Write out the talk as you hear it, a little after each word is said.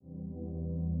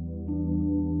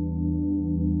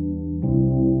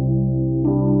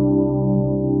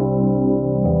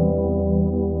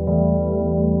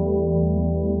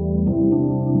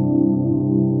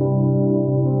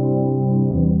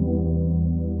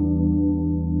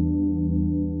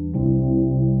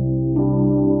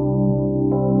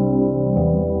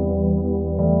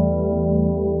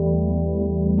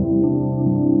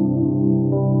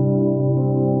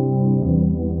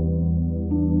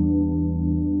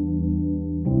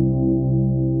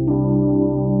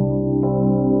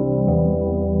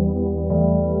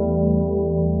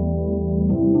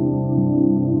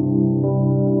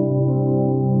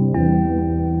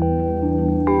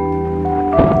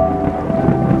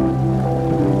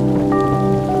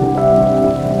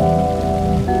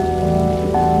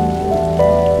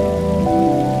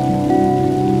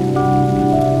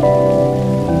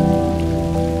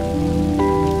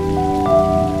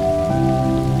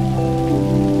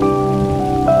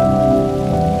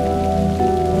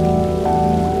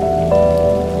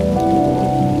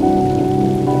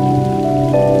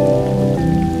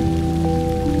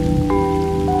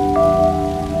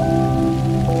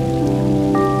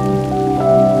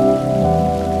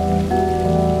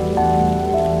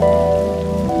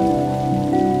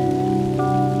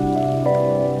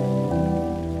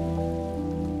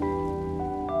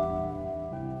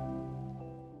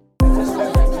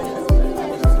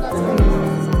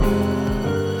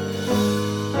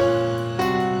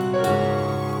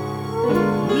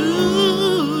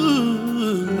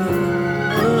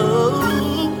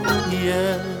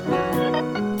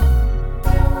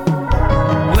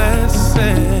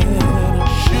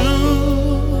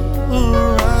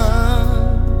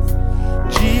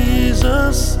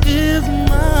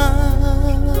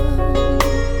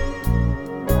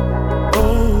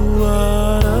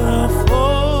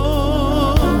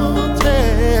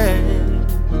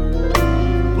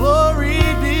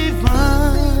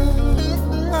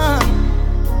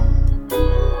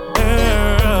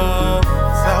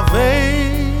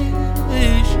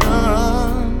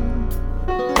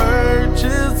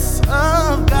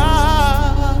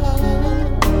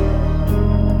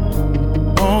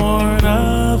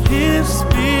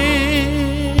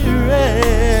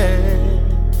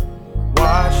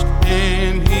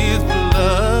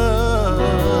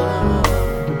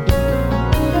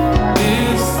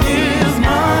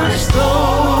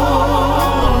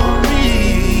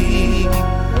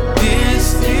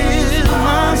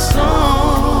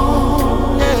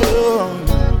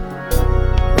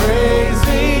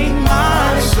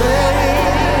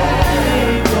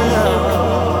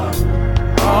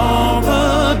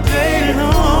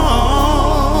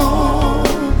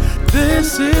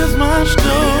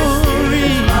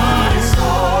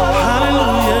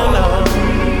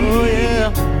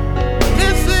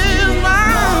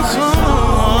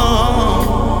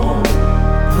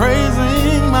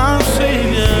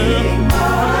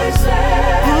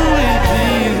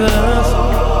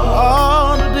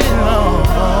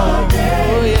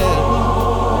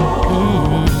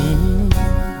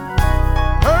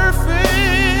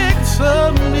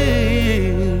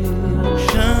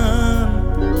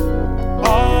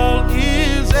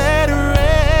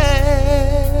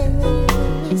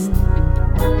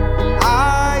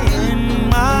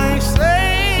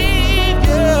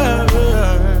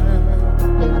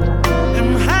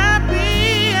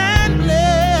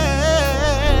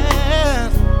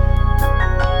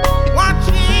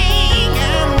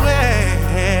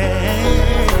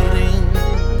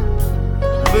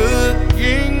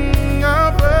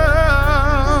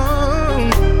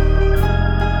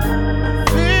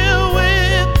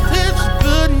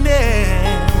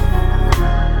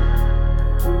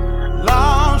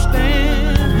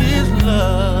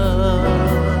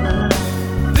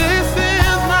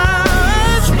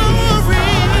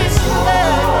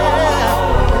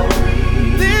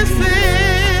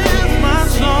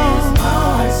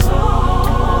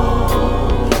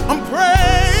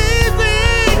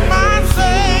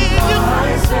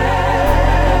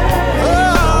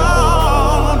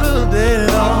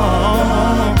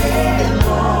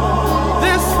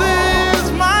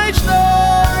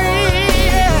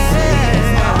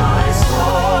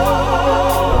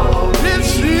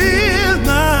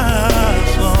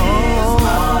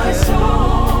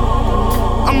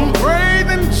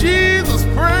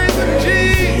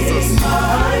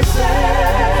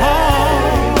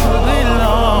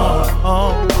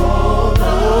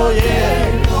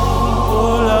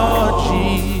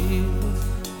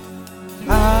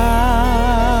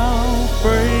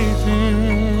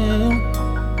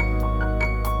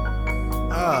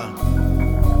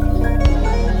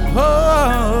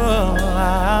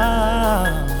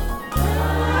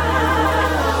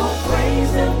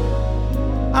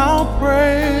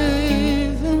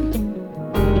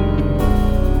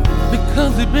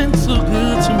so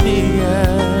good to me,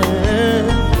 yeah.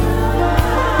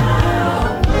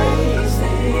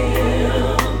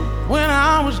 When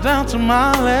I was down to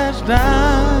my last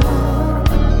dime,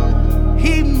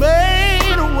 he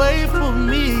made a way for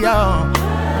me, y'all.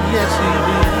 Yes, he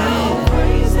did.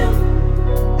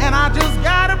 And I just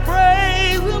gotta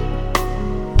praise him.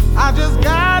 I just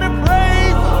gotta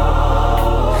praise him.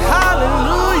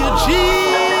 Hallelujah,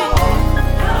 Jesus.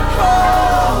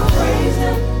 Oh,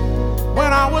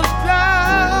 when I was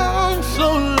down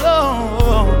so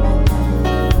low,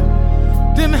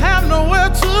 didn't have nowhere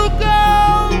to go.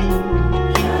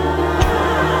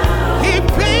 He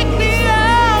picked me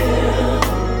up,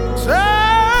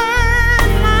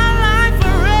 turned my life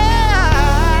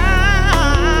around,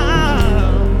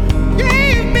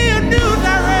 gave me a new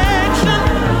direction.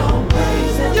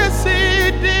 Yes,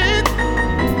 he did.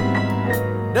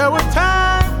 There were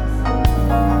times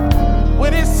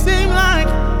when it seemed like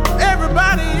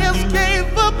everybody else gave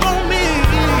up on me,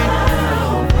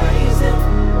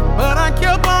 but I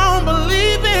kept on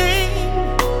believing,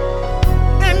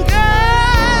 and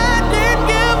God didn't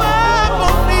give up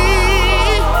on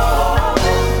me.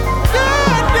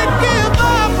 God didn't give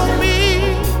up on me.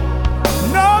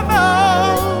 No, no.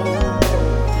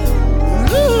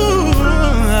 Ooh,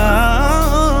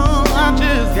 I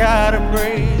just gotta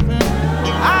praise him.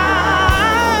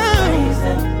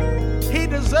 He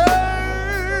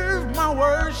deserves my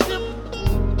worship.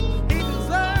 He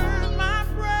deserves my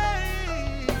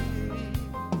praise.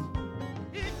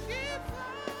 He keeps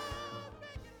on.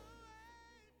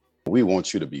 We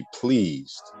want you to be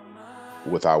pleased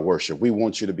with our worship. We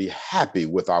want you to be happy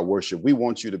with our worship. We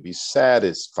want you to be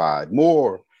satisfied,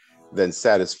 more than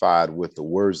satisfied with the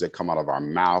words that come out of our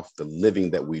mouth, the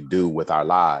living that we do with our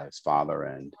lives, Father,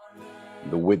 and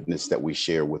the witness that we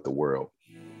share with the world.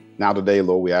 Now today,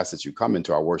 Lord, we ask that you come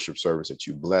into our worship service, that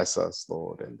you bless us,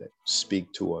 Lord, and that you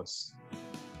speak to us,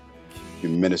 you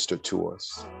minister to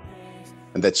us,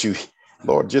 and that you,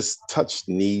 Lord, just touch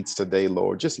needs today,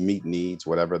 Lord, just meet needs,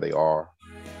 whatever they are.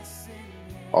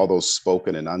 All those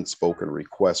spoken and unspoken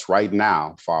requests right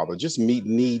now, Father, just meet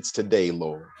needs today,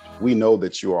 Lord. We know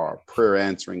that you are a prayer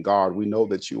answering God. We know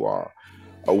that you are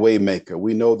a way maker.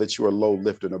 We know that you are a load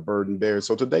lifter and a burden bearer.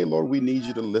 So today, Lord, we need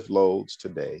you to lift loads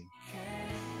today.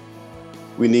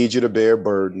 We need you to bear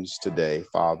burdens today,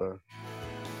 Father.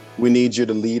 We need you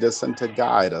to lead us and to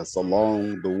guide us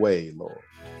along the way, Lord.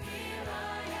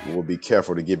 And we'll be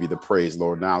careful to give you the praise,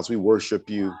 Lord. Now, as we worship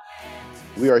you,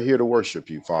 we are here to worship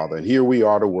you, Father. And here we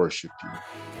are to worship you,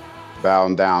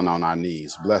 bowing down on our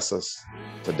knees. Bless us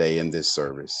today in this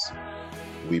service.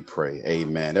 We pray.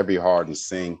 Amen. Every heart and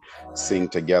sing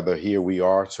together. Here we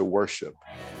are to worship.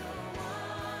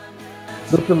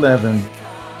 Luke 11,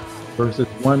 verses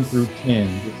 1 through 10.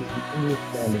 This is the English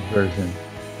Standard Version.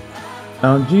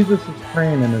 Now Jesus was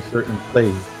praying in a certain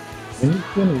place. When he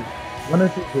finished, one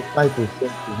of his disciples said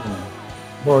to him,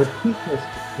 Lord, teach us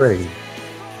to pray,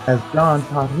 as John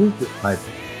taught his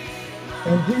disciples.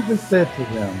 And Jesus said to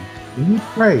them, when you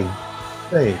pray,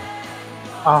 say,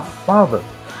 Our Father,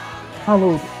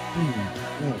 hallowed be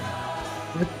your name.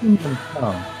 Your kingdom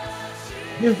come.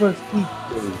 Give us each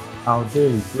day our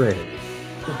daily bread.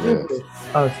 Forgive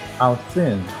us our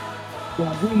sins,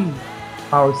 for we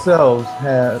ourselves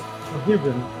have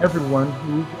forgiven everyone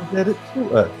who is indebted to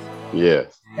us.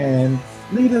 Yes. And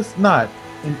lead us not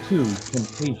into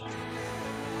temptation.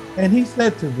 And he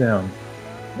said to them,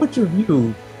 which of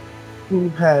you who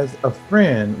has a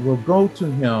friend will go to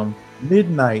him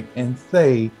midnight and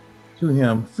say to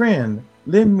him, Friend,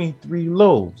 lend me 3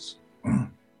 loaves?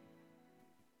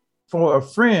 For a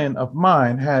friend of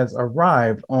mine has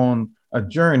arrived on a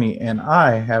journey, and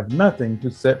I have nothing to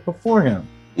set before him.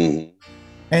 Mm-hmm.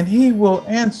 And he will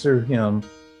answer him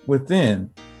within,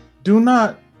 do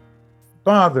not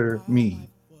bother me.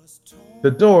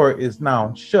 The door is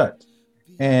now shut,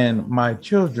 and my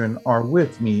children are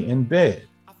with me in bed.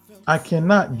 I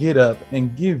cannot get up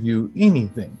and give you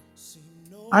anything.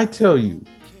 I tell you,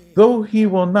 though he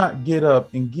will not get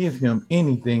up and give him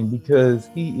anything because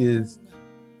he is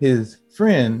his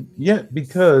friend, yet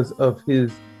because of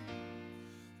his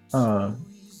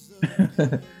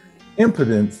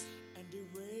impotence,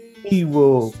 he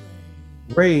will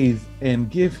raise and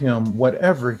give him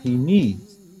whatever he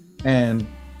needs. And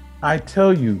I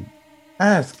tell you,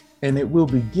 ask and it will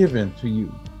be given to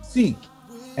you. Seek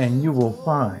and you will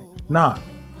find. Knock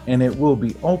and it will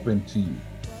be open to you.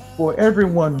 For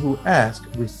everyone who asks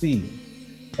receives,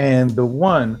 and the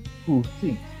one who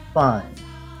seeks finds,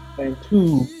 and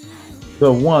to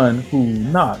the one who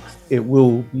knocks it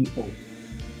will be open.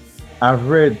 I've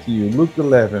read to you Luke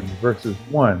 11 verses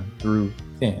 1 through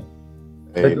 10.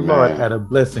 Let the Lord add a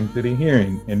blessing to the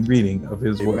hearing and reading of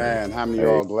his word. Amen. How many of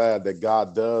y'all glad that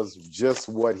God does just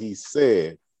what he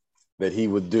said that he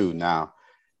would do? Now,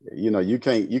 you know, you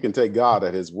can take God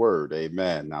at his word.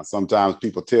 Amen. Now, sometimes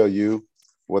people tell you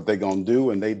what they're going to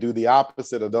do and they do the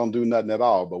opposite or don't do nothing at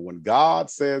all. But when God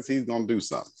says he's going to do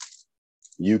something,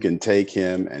 you can take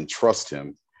him and trust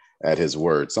him at his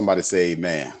word. Somebody say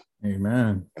amen.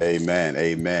 Amen. Amen.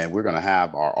 Amen. We're going to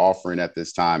have our offering at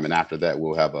this time. And after that,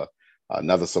 we'll have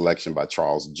another selection by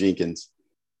Charles Jenkins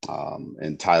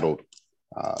entitled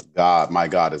God, My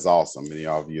God is Awesome. Many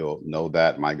of you will know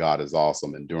that My God is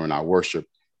Awesome. And during our worship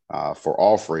for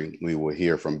offering, we will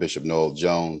hear from Bishop Noel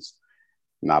Jones,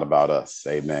 Not About Us.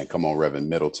 Amen. Come on, Reverend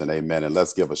Middleton. Amen. And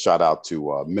let's give a shout out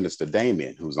to Minister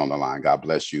Damien, who's on the line. God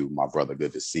bless you, my brother.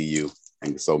 Good to see you.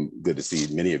 And so good to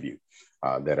see many of you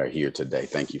that are here today.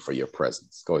 Thank you for your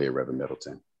presence. Go ahead, Reverend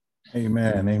Middleton.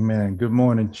 Amen. Amen. Good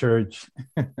morning, church.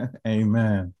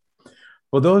 Amen.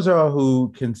 For those of you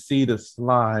who can see the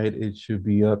slide, it should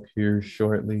be up here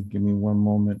shortly. Give me one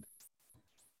moment.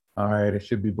 All right. It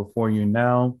should be before you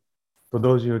now. For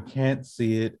those of you who can't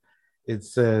see it, it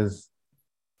says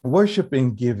worship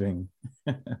and giving.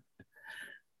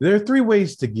 There are three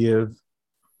ways to give.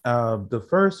 The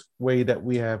first way that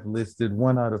we have listed,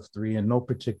 1 out of 3 in no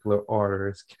particular order,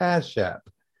 is CASHAPP.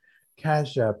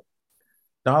 CASHAPP,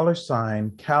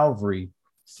 $ Calvary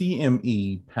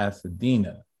CME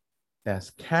Pasadena.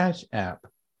 That's CASHAPP,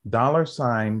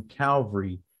 $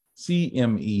 Calvary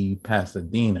CME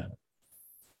Pasadena.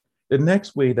 The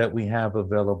next way that we have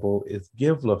available is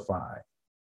Givelify.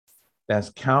 That's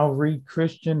Calvary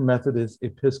Christian Methodist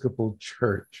Episcopal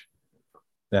Church.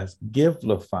 That's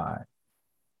Givelify.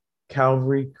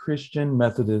 Calvary Christian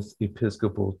Methodist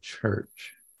Episcopal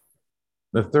Church.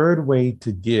 The third way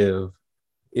to give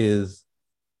is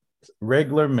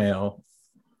regular mail,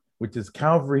 which is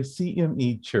Calvary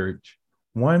CME Church,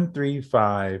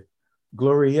 135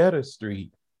 Glorietta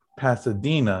Street,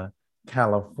 Pasadena,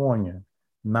 California,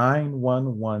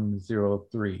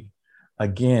 91103.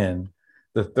 Again,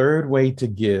 the third way to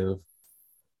give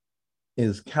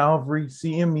is Calvary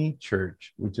CME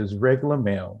Church, which is regular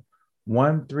mail,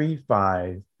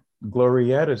 135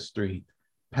 Glorietta Street,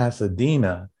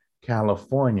 Pasadena,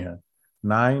 California,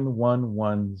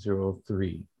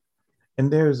 91103.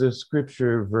 And there's a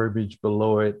scripture verbiage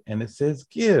below it, and it says,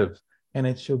 give, and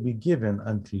it shall be given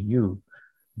unto you.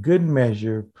 Good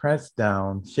measure, pressed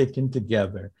down, shaken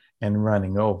together, and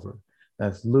running over.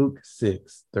 That's Luke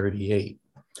 6:38.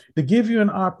 To give you an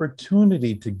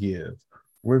opportunity to give,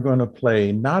 we're going to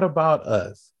play Not About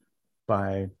Us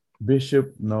by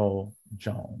Bishop Noel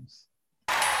Jones.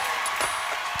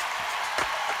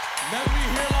 Let me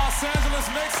hear Los Angeles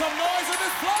make some noise in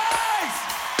this place!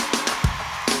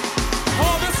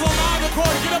 Oh, this is a live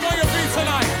record. Get up on your feet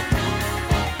tonight.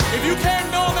 If you came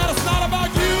knowing that it's not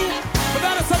about you, but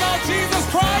that it's about Jesus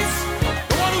Christ,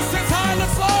 the one who sits high and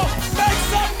looks low, make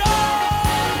some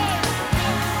noise!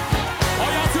 Oh,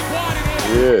 y'all too quiet in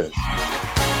here. Yeah.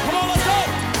 Come on, let's go.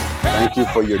 Thank you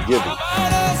for your giving.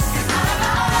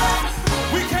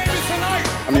 We came in tonight.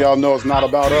 How many of y'all know it's not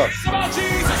about us? It's about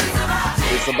Jesus.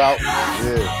 It's about,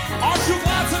 yeah. Aren't you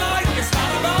glad tonight? It's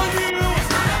not about you.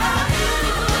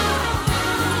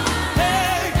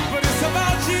 Hey, but it's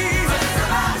about Jesus.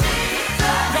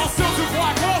 Y'all still too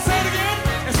quiet. Come on, say it again.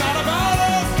 It's not about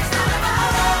us.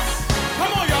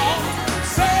 Come on, y'all.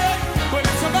 Say it, but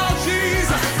it's about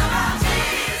Jesus.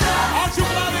 Aren't you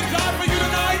glad that God for you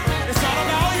tonight? It's not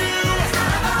about you.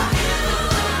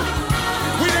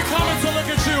 We didn't come in to look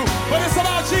at you, but it's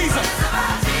about Jesus.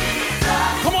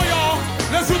 Come on, y'all.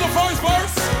 Let's do the first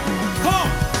verse.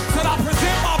 Come. Said I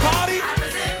present my body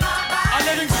a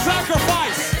living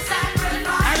sacrifice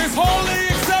and it's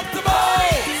wholly acceptable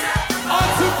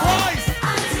unto Christ.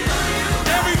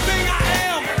 Everything I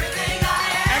am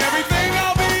and everything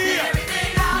I'll be,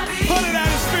 put it at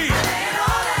his feet.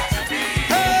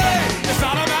 Hey, it's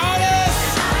not about us.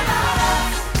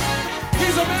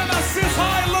 He's a man that sits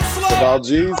high and looks low. It's about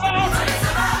Jesus.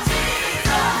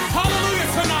 Hallelujah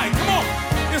tonight. Come on.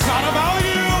 It's not about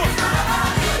you.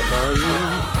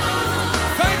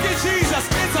 Thank you, Jesus.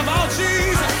 It's about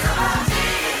Jesus.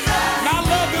 Now I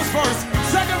love this verse.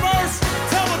 Second verse,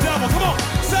 tell the devil. Come on.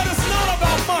 Said it's not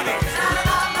about money.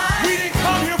 We didn't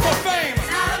come here for fame.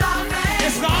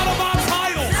 It's not about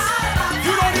titles.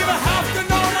 You don't even have to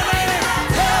know the name.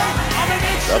 Hey, I'm an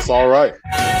introvert. That's all right.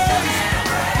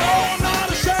 No, I'm not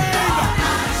ashamed.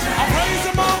 I praise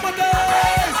him all my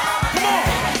days. Come on.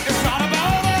 It's not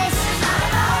about us.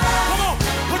 Come on.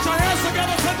 Put your hands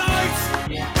together tonight.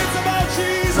 It's about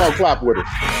Jesus. Come on, clap with us.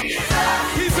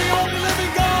 He's the only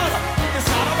living God. It's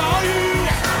not about you.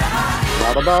 Not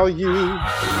Not about you.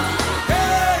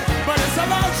 Hey, but it's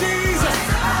about Jesus.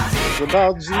 It's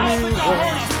about Jesus.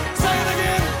 Say it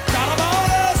again. Not about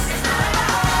us.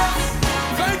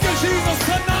 Thank you, Jesus,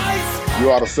 tonight.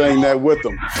 You ought to sing that with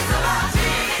them.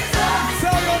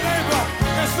 Tell your neighbor,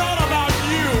 it's not about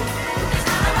you.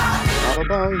 Not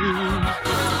about you.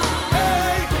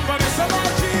 Hey, but it's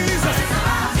about Jesus.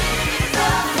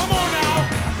 Come on now.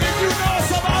 If you know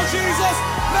it's about Jesus,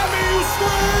 let me you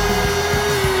scream.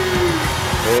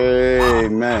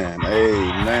 Amen.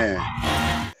 Amen.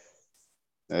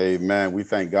 Amen. We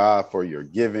thank God for your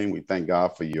giving. We thank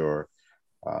God for your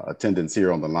attendance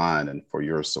here on the line and for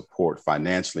your support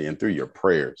financially and through your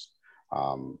prayers.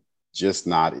 Just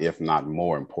not, if not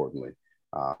more importantly,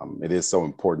 it is so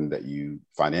important that you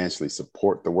financially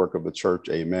support the work of the church.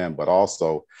 Amen. But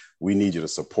also we need you to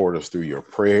support us through your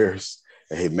prayers.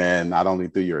 Amen. Not only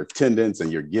through your attendance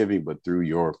and your giving, but through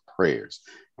your prayers.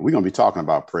 And we're going to be talking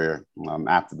about prayer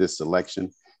after this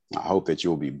selection. I hope that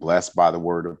you'll be blessed by the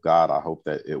word of God. I hope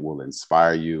that it will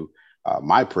inspire you.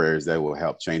 My prayer is that it will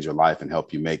help change your life and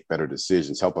help you make better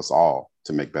decisions. Help us all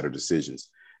to make better decisions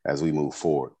as we move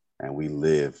forward and we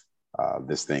live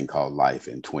this thing called life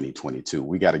in 2022.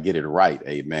 We got to get it right.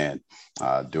 Amen.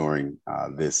 During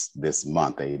this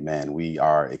month. Amen. We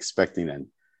are expecting and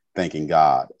thanking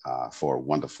God for a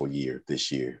wonderful year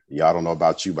this year. Y'all don't know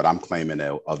about you, but I'm claiming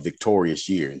a victorious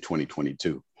year in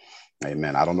 2022.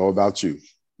 Amen. I don't know about you,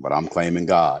 but I'm claiming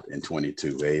God in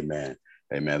 22. Amen.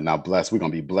 Amen. Now, we're going to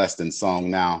be blessed in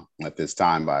song now at this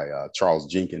time by Charles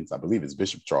Jenkins. I believe it's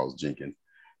Bishop Charles Jenkins,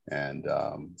 and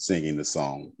singing the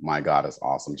song, My God is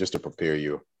Awesome, just to prepare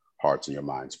your hearts and your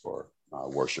minds for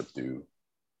worship through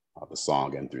the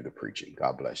song and through the preaching.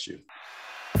 God bless you.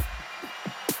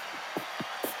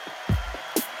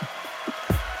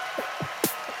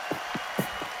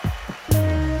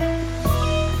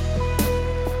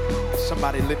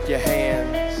 Somebody lift your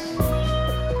hands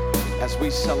as we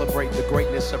celebrate the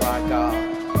greatness of our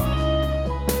God.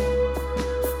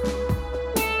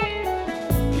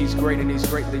 He's great and he's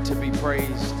greatly to be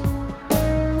praised.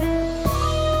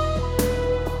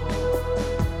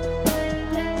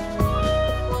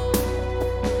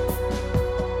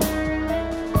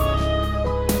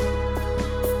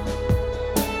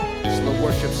 It's a little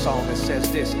worship song that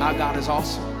says this: our God is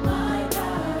awesome.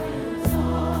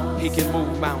 He can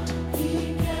move mountains.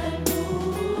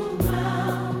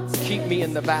 Keep me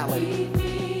in the valley.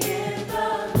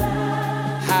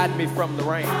 Hide me from the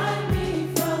rain.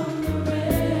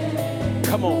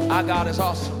 Come on, our God is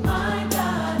awesome.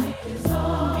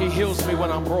 He heals me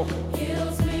when I'm broken.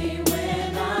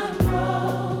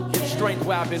 Gives strength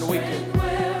where I've been weak.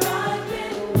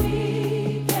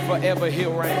 Forever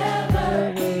he'll reign.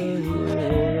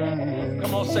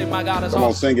 Come on, say my God is awesome. Come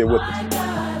on, sing it with us.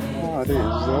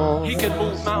 He can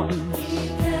move mountains.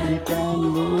 He can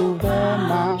move the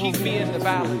mountains. Keep me in the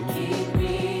valley.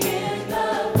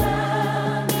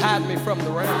 Hide me from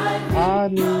the rain.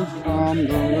 Hide me from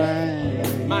the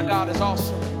rain. My God is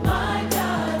awesome.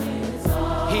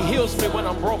 He heals me when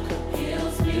I'm broken.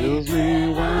 Heals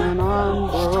me when I'm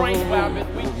broken. Strength where I've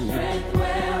been weak.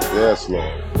 Yes,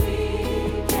 Lord.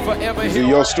 Forever Is he'll it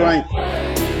your reign. strength?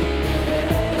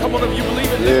 Come on, if you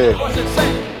believe it, lift your voice and say,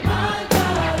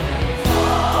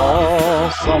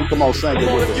 Awesome. Come on, sing it come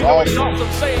on, with if us. you know it's Awesome.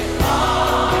 awesome, say it.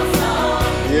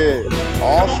 Yeah. Come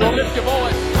on, Awesome. lift your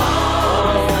voice.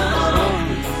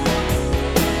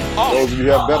 Awesome. Those of you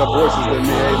who have better voices than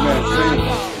me, amen. Sing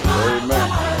it. Amen.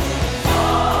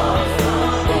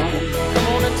 Come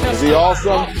on and testify. Is he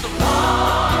awesome?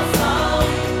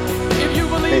 If you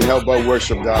believe Can't it, help but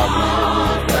worship God when you hear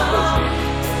music like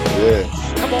this.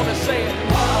 Yes. come on and say it.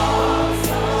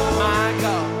 My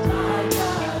God.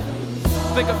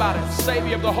 Think about it.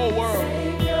 Savior of the whole world.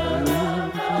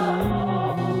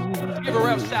 Giver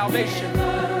of salvation.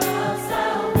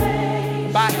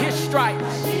 By his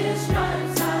stripes,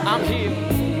 I'm healed.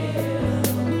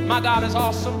 My God is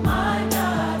awesome.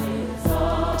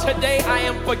 Today I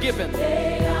am forgiven.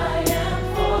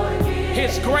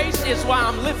 His grace is why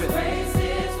I'm living.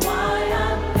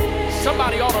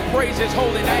 Somebody ought to praise his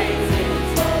holy name.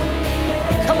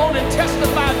 Come on and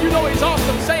testify. If you know he's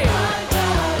awesome, say it.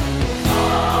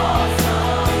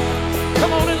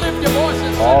 Come on and lift your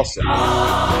voices. Awesome.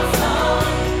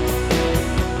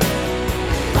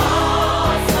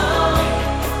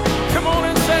 Come on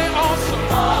and say awesome.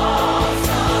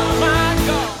 My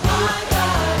God.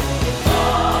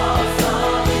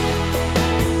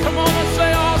 Come on and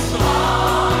say awesome.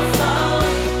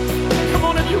 Come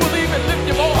on, if you believe it, lift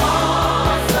your voice.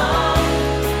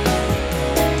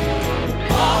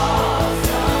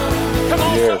 Come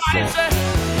on, Yes, somebody Lord. say,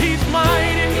 he's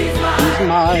mighty. He's He's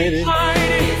mighty. mighty.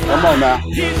 Come on now.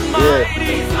 He's Yeah.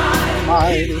 mighty.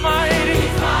 Mighty. He's mighty.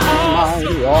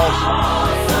 Mighty. Awesome.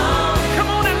 Come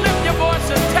on and lift your voice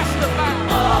and testify.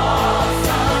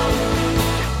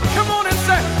 Come on and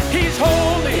say, He's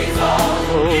holy. He's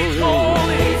holy. He's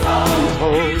holy.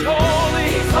 He's holy.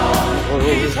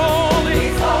 He's holy.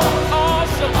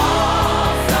 Awesome.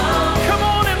 Come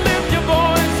on and lift your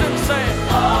voice and say,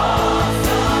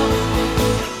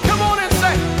 come on and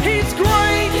say, He's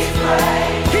great. He's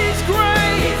great. He's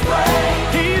great.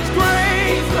 He's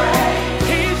great.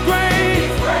 He's great.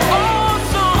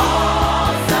 Awesome.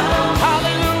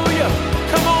 Hallelujah.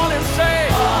 Come on and say,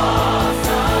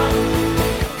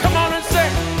 come on and say,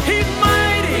 He's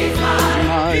mighty. He's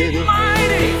mighty. He's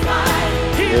mighty.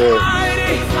 He's Yeah.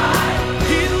 mighty.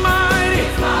 He's mighty.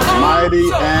 Mighty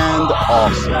and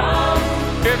awesome.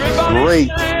 Everybody Great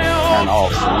say, and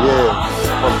awesome. Yeah.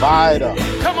 Provider.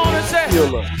 come on and say,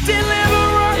 Healer.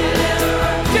 Deliverer.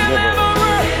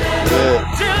 Deliverer. Yeah.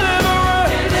 Deliverer.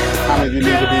 How many of you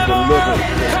need to be delivered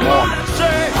this Come on morning? and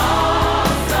say,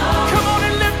 come on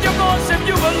and lift your voice if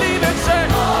you believe it. Say,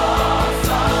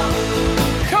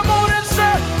 come on and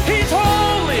say, He's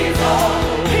holy.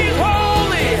 He's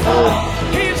holy.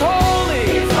 He's holy.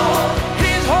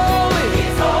 He's holy.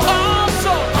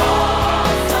 Awesome.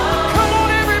 Come on,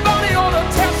 everybody ought to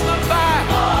testify.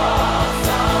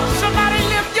 Somebody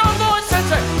lift your voice and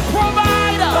say,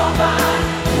 provider.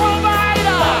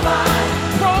 Provider.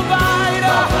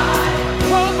 Provider.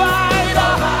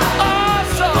 Provider.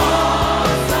 Awesome.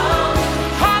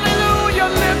 Hallelujah.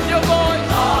 Lift your voice.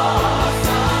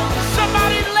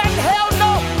 Somebody let hell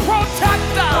know.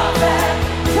 Protector.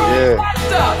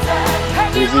 Protector.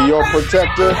 Have you Is he your heard that?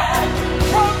 protector?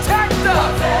 Protector. He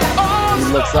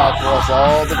Awesome. looks out for us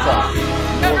all the time.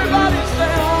 Everybody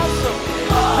say awesome.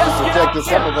 Let's get Protected up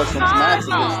some there. of us from some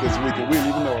accidents this week, and we didn't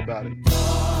even know about it.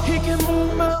 He can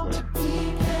move mountains.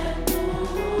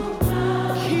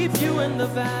 Keep you in the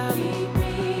valley.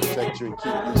 Protect you and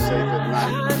keep you safe at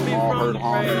night from all hurt,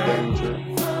 harm, and danger.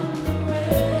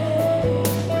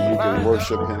 Where you can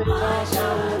worship him,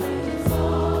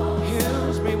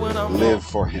 Heals me when I'm live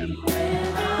for him.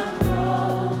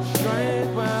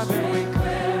 strength where I've been weak.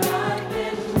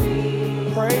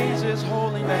 Praise His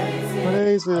holy name.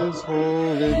 Praise his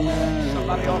holy name.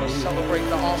 Somebody ought to celebrate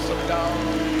the awesome God.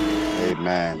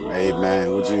 Amen.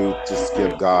 Amen. Would you just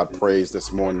give God praise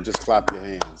this morning? Just clap your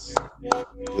hands.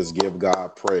 Just give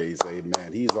God praise.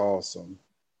 Amen. He's awesome.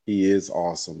 He is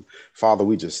awesome. Father,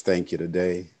 we just thank you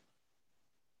today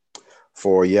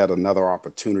for yet another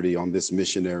opportunity on this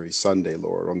missionary Sunday,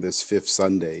 Lord, on this 5th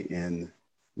Sunday in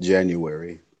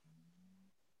January.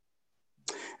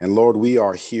 And Lord, we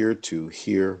are here to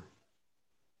hear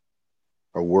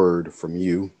a word from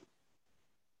you.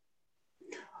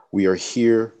 We are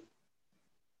here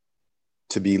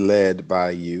to be led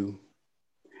by you.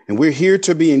 And we're here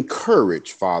to be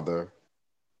encouraged, Father,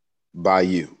 by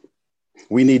you.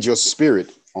 We need your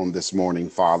spirit on this morning,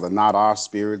 Father, not our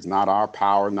spirits, not our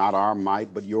power, not our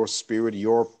might, but your spirit,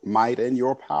 your might, and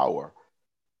your power.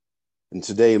 And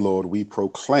today, Lord, we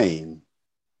proclaim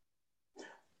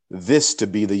this to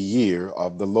be the year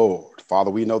of the Lord. Father,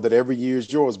 we know that every year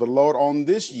is yours, but Lord, on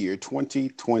this year,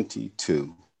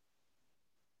 2022,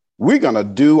 we're going to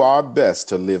do our best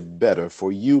to live better for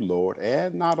you, Lord,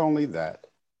 and not only that,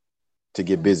 to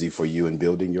get busy for you in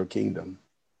building your kingdom.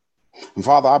 And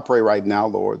Father, I pray right now,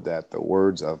 Lord, that the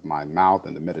words of my mouth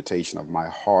and the meditation of my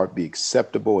heart be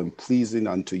acceptable and pleasing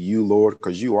unto you, Lord,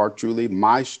 because you are truly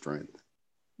my strength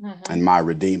and my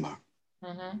Redeemer.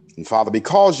 And Father,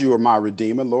 because you are my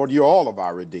Redeemer, Lord, you're all of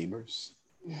our Redeemers.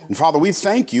 And Father, we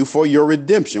thank you for your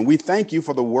redemption. We thank you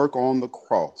for the work on the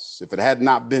cross. If it had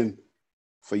not been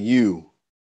for you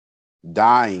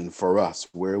dying for us,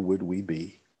 where would we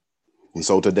be? And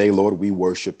so today, Lord, we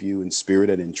worship you in spirit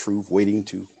and in truth, waiting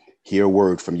to hear a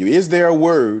word from you. Is there a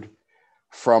word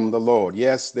from the Lord?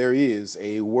 Yes, there is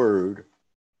a word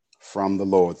from the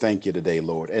Lord. Thank you today,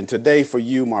 Lord. And today for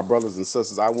you, my brothers and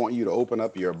sisters, I want you to open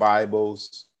up your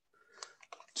Bibles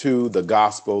to the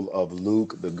Gospel of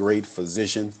Luke, the great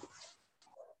physician.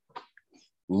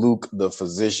 Luke, the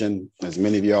physician, as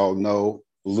many of y'all know,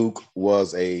 Luke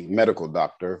was a medical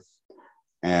doctor,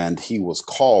 and he was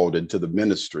called into the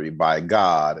ministry by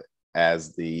God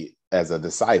as a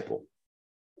disciple.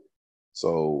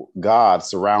 So God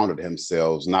surrounded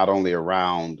himself not only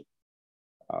around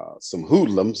some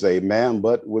hoodlums, amen,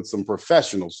 but with some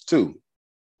professionals too.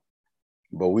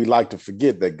 But we like to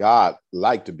forget that God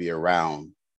liked to be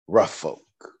around rough folk.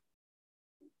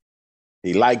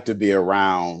 He liked to be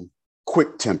around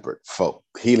quick-tempered folk.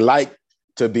 He liked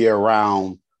to be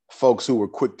around folks who were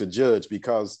quick to judge,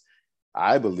 because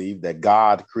I believe that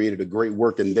God created a great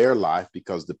work in their life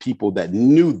because the people that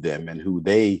knew them and who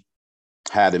they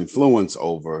had influence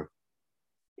over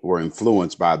were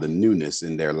influenced by the newness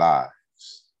in their lives.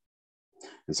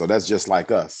 And so that's just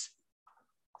like us.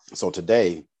 So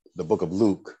today, the book of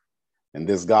Luke and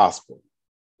this gospel,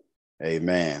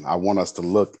 amen, I want us to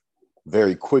look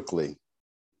very quickly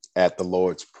at the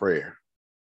Lord's Prayer.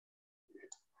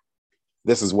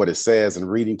 This is what it says, and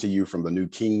reading to you from the New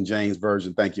King James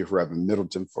Version. Thank you, Reverend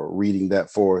Middleton, for reading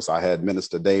that for us. I had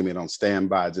Minister Damien on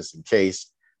standby just in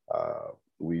case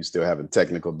we still having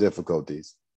technical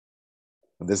difficulties.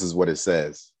 This is what it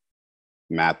says,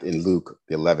 in Luke,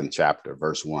 the 11th chapter,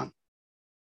 verse 1.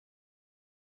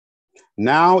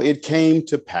 Now it came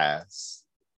to pass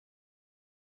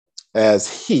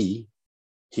as he,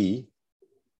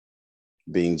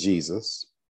 being Jesus,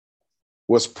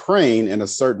 was praying in a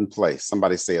certain place.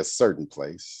 Somebody say a certain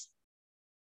place.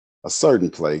 A certain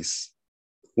place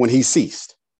when he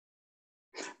ceased,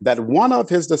 that one of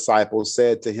his disciples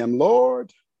said to him,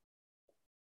 Lord,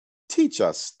 teach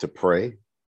us to pray,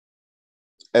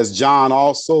 as John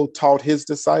also taught his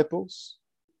disciples.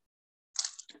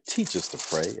 Teach us to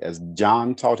pray as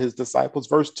John taught his disciples.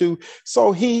 Verse 2,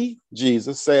 so he,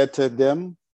 Jesus, said to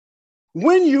them,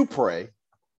 when you pray,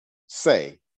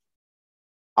 say,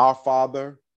 Our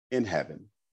Father in heaven,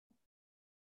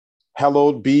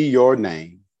 hallowed be your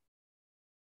name.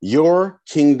 Your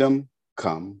kingdom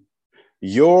come.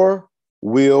 Your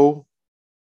will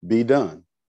be done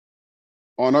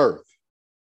on earth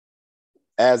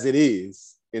as it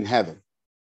is in heaven.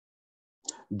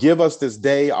 Give us this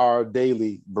day our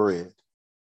daily bread,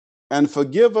 and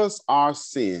forgive us our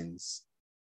sins,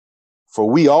 for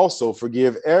we also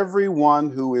forgive everyone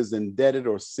who is indebted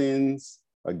or sins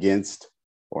against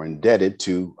or indebted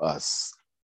to us.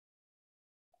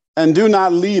 And do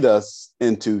not lead us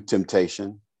into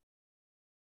temptation,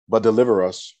 but deliver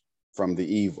us from the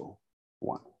evil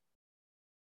one.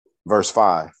 Verse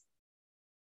 5.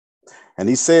 And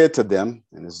he said to them,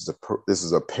 and this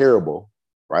is a parable.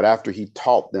 Right after he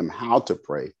taught them how to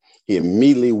pray, he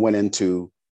immediately went into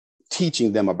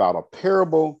teaching them about a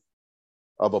parable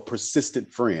of a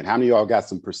persistent friend. How many of y'all got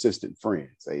some persistent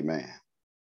friends? Amen.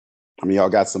 How many of y'all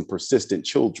got some persistent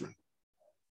children?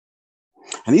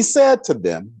 And he said to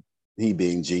them, he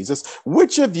being Jesus,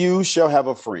 which of you shall have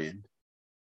a friend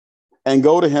and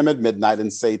go to him at midnight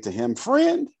and say to him,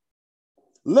 friend,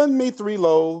 lend me 3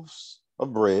 loaves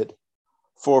of bread,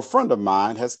 for a friend of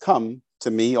mine has come to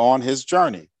me on his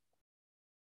journey,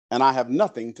 and I have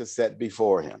nothing to set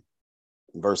before him.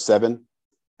 Verse 7,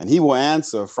 and he will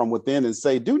answer from within and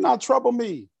say, do not trouble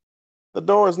me. The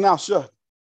door is now shut,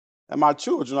 and my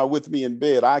children are with me in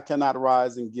bed. I cannot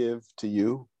rise and give to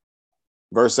you.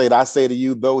 Verse 8, I say to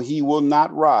you, though he will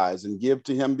not rise and give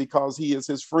to him because he is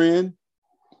his friend,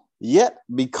 yet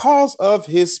because of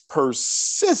his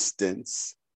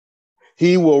persistence,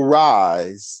 he will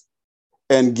rise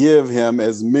and give him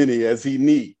as many as he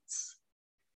needs.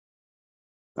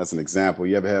 That's an example.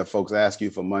 You ever have folks ask you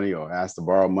for money or ask to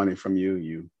borrow money from you?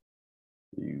 You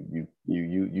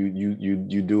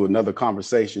do another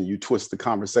conversation, you twist the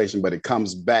conversation, but it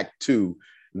comes back to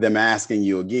them asking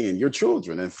you again. Your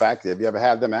children, in fact, have you ever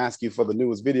had them ask you for the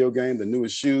newest video game, the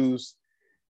newest shoes,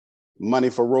 money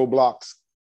for Roblox?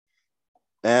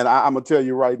 And I'm going to tell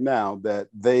you right now that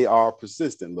they are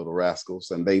persistent little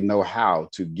rascals, and they know how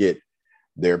to get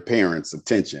their parents'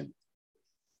 attention.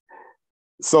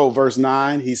 So verse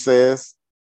 9, he says,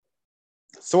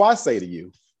 so I say to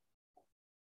you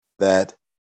that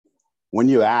when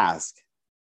you ask,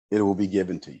 it will be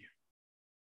given to you.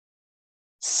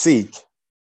 Seek,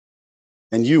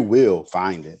 and you will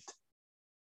find it.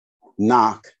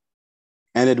 Knock,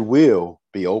 and it will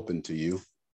be open to you.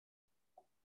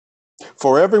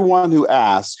 For everyone who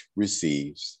asks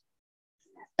receives,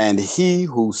 and he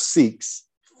who seeks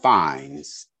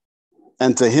finds,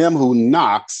 and to him who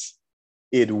knocks,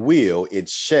 it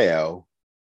shall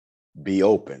be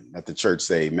open. Let the church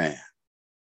say amen.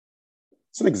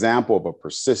 It's an example of a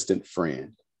persistent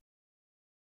friend.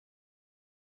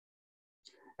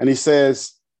 And he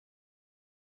says,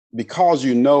 because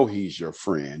you know he's your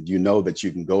friend, you know that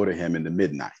you can go to him in the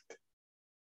midnight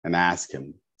and ask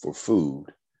him for food,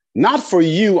 not for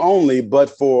you only, but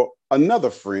for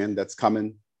another friend that's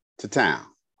coming to town.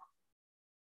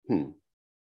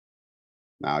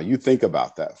 Now, you think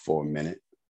about that for a minute.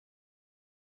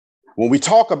 When we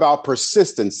talk about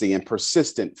persistency and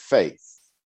persistent faith,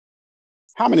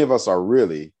 how many of us are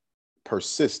really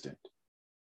persistent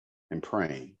in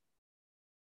praying?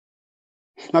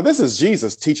 Now, this is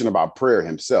Jesus teaching about prayer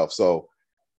himself. So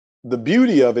the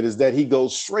beauty of it is that he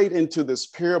goes straight into this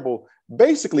parable,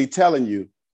 basically telling you,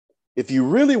 if you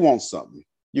really want something,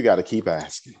 you got to keep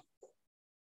asking.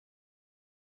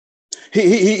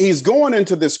 He's going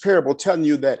into this parable telling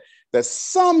you that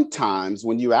sometimes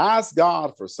when you ask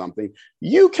God for something,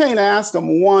 you can't ask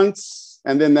him once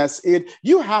and then that's it.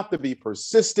 You have to be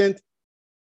persistent.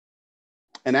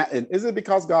 And is it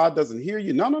because God doesn't hear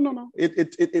you? No.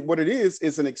 What it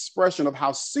is an expression of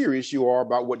how serious you are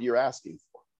about what you're asking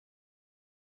for.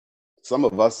 Some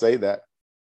of us say that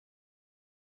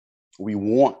we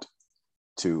want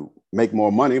to make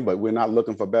more money, but we're not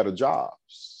looking for better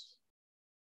jobs.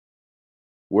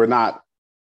 We're not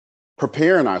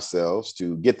preparing ourselves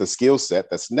to get the skill set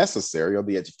that's necessary or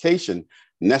the education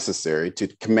necessary to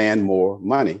command more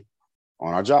money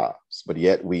on our jobs. But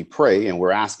yet we pray and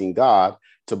we're asking God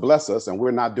to bless us and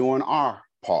we're not doing our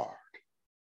part.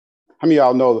 How many of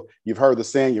y'all know you've heard the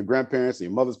saying, your grandparents and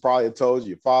your mothers probably have told you,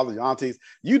 your father, your aunties,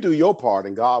 you do your part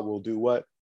and God will do what?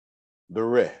 The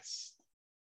rest.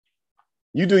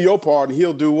 You do your part and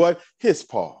he'll do what? His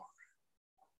part.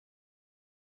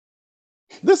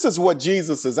 This is what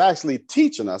Jesus is actually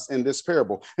teaching us in this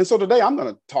parable. And so today I'm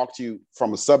going to talk to you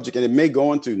from a subject, and it may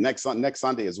go into next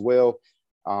Sunday as well,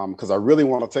 because I really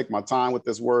want to take my time with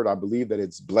this word. I believe that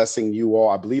it's blessing you all.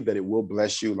 I believe that it will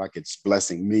bless you like it's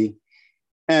blessing me.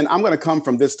 And I'm going to come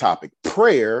from this topic,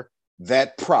 prayer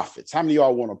that profits. How many of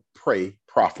y'all want to pray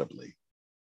profitably?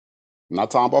 I'm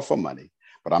not talking about for money,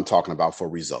 but I'm talking about for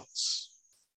results.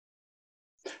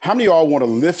 How many of y'all want to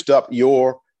lift up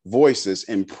your voices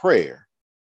in prayer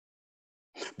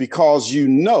because you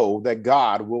know that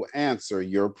God will answer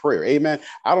your prayer? Amen.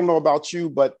 I don't know about you,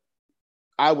 but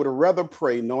I would rather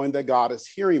pray knowing that God is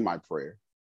hearing my prayer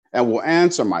and will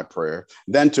answer my prayer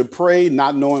than to pray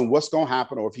not knowing what's going to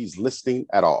happen or if he's listening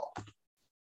at all.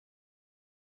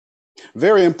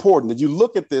 Very important that you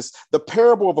look at this, the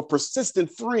parable of a persistent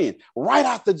friend, right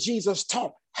after Jesus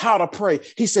taught how to pray.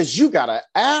 He says, you got to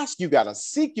ask, you got to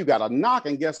seek, you got to knock,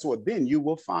 and guess what? Then you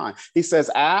will find. He says,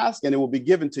 ask and it will be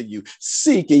given to you.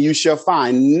 Seek and you shall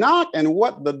find. Knock and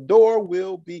what? The door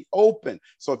will be open.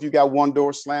 So if you got one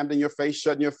door slammed in your face,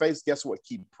 shut in your face, guess what?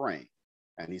 Keep praying.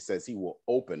 And he says he will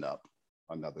open up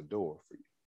another door for you.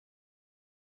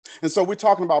 And so we're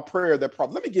talking about prayer that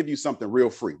let me give you something real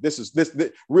free. This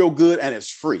real good, and it's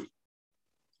free.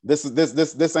 This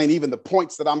ain't even the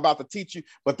points that I'm about to teach you,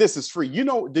 but this is free. You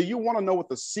know, do you want to know what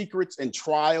the secrets and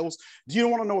trials? Do you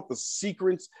want to know what the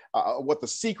secrets, what the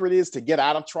secret is to get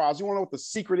out of trials? You want to know what the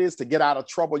secret is to get out of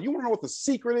trouble? You want to know what the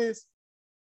secret is?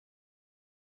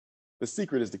 The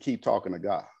secret is to keep talking to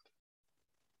God.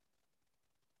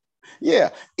 Yeah,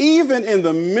 even in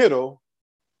the middle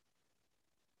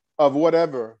of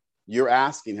whatever you're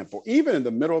asking him for, even in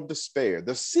the middle of despair,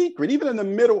 the secret, even in the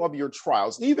middle of your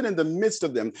trials, even in the midst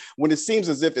of them, when it seems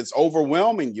as if it's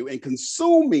overwhelming you and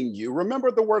consuming you,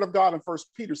 remember the word of God in 1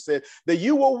 Peter said that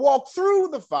you will walk through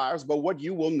the fires, but what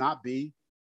you will not be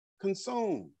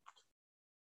consumed.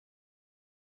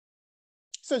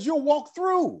 It says you'll walk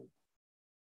through.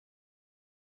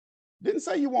 Didn't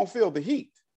say you won't feel the heat.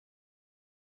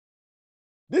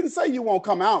 Didn't say you won't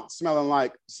come out smelling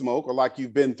like smoke or like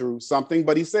you've been through something,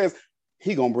 but he says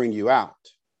he's going to bring you out.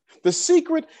 The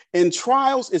secret in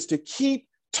trials is to keep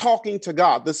talking to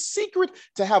God. The secret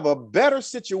to have a better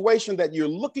situation that you're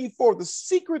looking for, the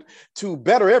secret to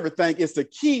better everything is to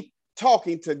keep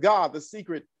talking to God. The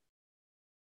secret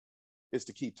is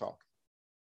to keep talking.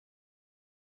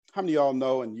 How many of y'all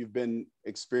know, and you've been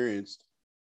experienced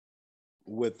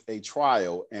with a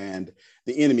trial and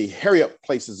the enemy hurry up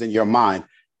places in your mind?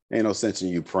 Ain't no sense in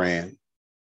you praying.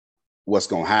 What's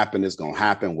going to happen is going to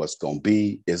happen. What's going to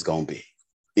be is going to be.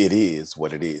 It is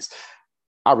what it is.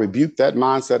 I rebuke that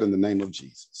mindset in the name of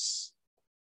Jesus.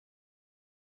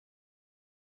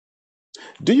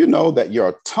 Do you know that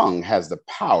your tongue has the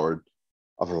power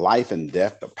of life and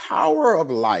death? The power of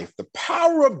life, the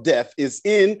power of death is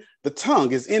in the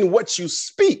tongue, is in what you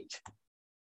speak.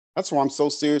 That's why I'm so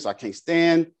serious. I can't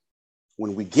stand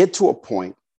when we get to a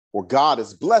point where God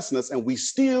is blessing us and we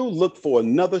still look for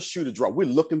another shoe to drop. We're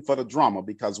looking for the drama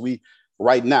because we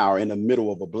right now are in the middle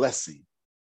of a blessing.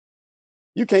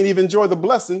 You can't even enjoy the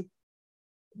blessing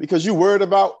because you're worried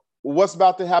about what's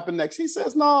about to happen next. He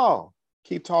says, no,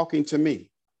 keep talking to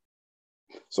me.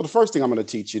 So the first thing I'm going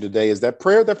to teach you today is that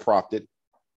prayer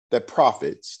that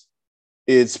profits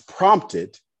is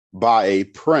prompted by a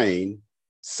praying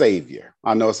Savior.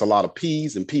 I know it's a lot of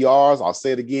P's and PRs. I'll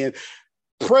say it again.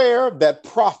 Prayer that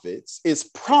profits is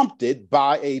prompted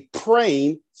by a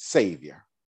praying Savior.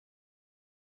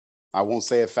 I won't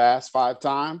say it fast 5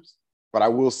 times. But I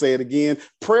will say it again.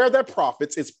 Prayer that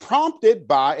profits is prompted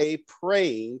by a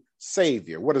praying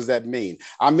Savior. What does that mean?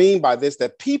 I mean by this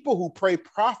that people who pray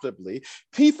profitably,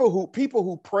 people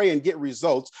who pray and get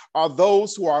results are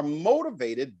those who are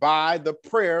motivated by the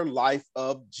prayer life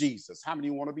of Jesus. How many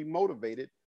want to be motivated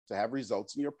to have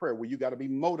results in your prayer? Well, you got to be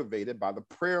motivated by the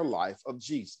prayer life of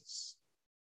Jesus.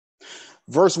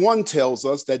 Verse 1 tells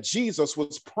us that Jesus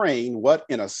was praying what?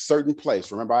 In a certain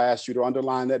place. Remember, I asked you to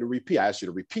underline that and repeat. I asked you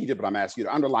to repeat it, but I'm asking you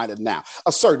to underline it now.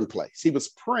 A certain place. He was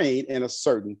praying in a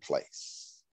certain place.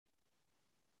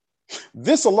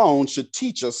 This alone should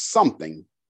teach us something.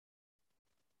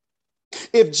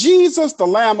 If Jesus, the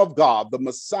Lamb of God, the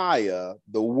Messiah,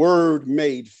 the Word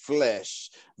made flesh,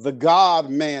 the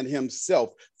God-man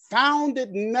himself, found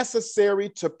it necessary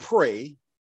to pray,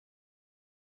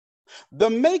 the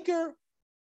maker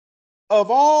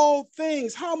of all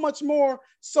things, how much more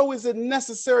so is it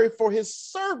necessary for his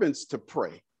servants to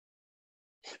pray?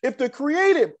 If the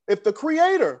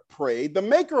creator prayed, the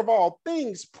maker of all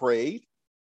things prayed,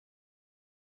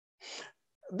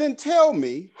 then tell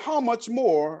me how much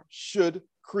more should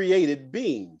created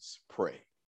beings pray?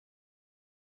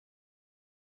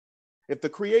 If the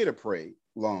creator prayed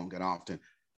long and often,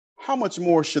 how much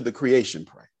more should the creation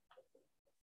pray?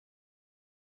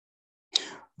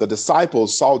 The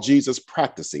disciples saw Jesus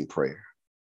practicing prayer.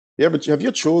 Have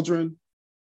your children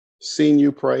seen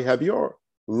you pray? Have your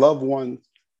loved ones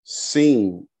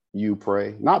seen you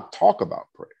pray? Not talk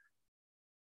about prayer,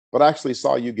 but actually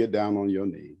saw you get down on your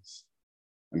knees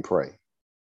and pray.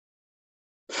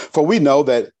 For we know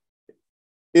that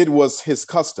it was his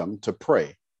custom to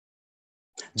pray.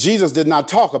 Jesus did not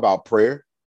talk about prayer.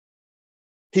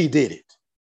 He did it.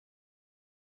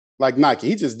 Like Nike,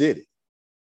 he just did it.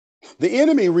 The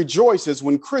enemy rejoices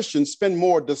when Christians spend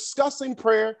more discussing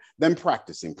prayer than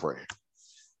practicing prayer.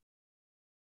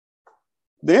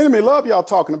 The enemy love y'all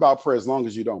talking about prayer as long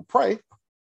as you don't pray.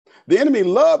 The enemy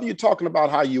love you talking about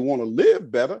how you want to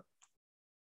live better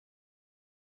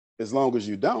as long as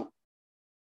you don't.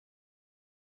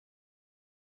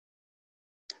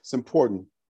 It's important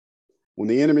when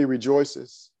the enemy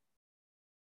rejoices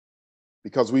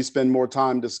because we spend more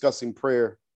time discussing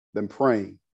prayer than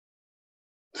praying.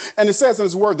 And it says in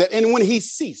his word that, and when he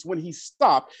ceased, when he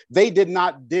stopped, they did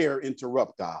not dare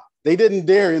interrupt God. They didn't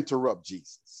dare interrupt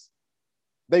Jesus.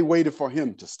 They waited for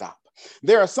him to stop.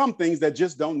 There are some things that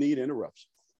just don't need interruption.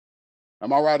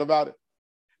 Am I right about it?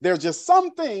 There's just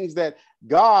some things that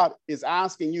God is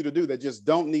asking you to do that just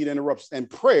don't need interruptions. And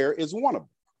prayer is one of them.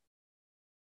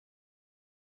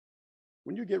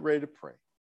 When you get ready to pray,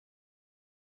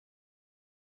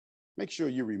 make sure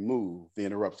you remove the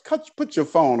interruptions. Put your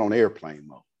phone on airplane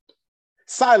mode.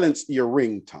 Silence your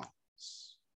ringtones.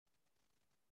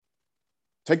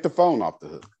 Take the phone off the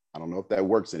hook. I don't know if that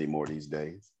works anymore these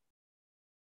days.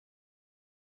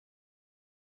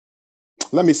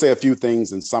 Let me say a few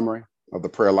things in summary of the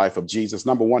prayer life of Jesus.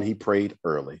 Number one, he prayed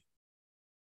early.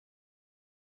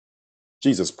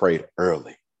 Jesus prayed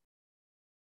early.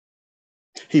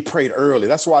 He prayed early.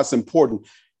 That's why it's important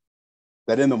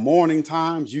that in the morning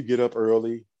times you get up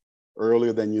early,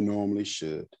 earlier than you normally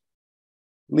should.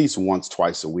 At least once,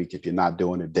 twice a week if you're not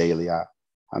doing it daily. I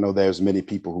know there's many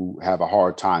people who have a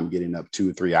hard time getting up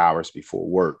 2 or 3 hours before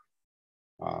work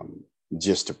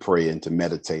just to pray and to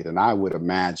meditate. And I would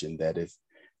imagine that if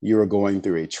you were going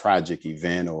through a tragic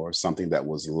event or something that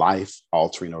was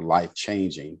life-altering or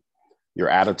life-changing, your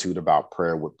attitude about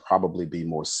prayer would probably be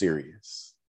more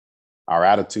serious. Our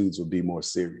attitudes would be more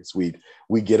serious. We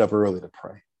get up early to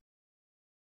pray.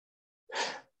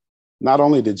 Not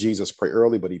only did Jesus pray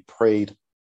early, but he prayed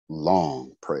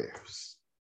long prayers.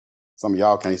 Some of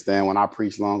y'all can't stand when I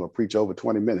preach long or preach over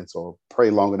 20 minutes or pray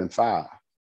longer than 5.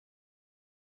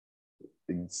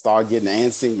 You start getting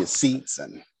antsy in your seats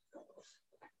and,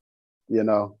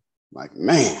 like,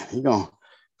 man,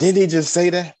 didn't he just say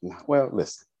that? Well,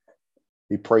 listen,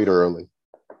 he prayed early.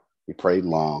 He prayed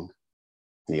long.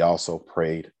 And he also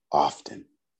prayed often.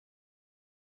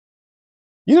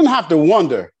 You didn't have to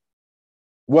wonder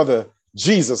whether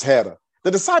the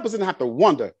disciples didn't have to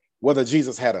wonder whether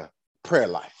Jesus had a prayer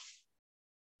life.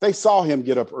 They saw him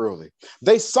get up early.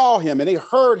 They saw him and they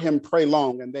heard him pray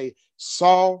long, and they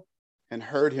saw and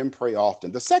heard him pray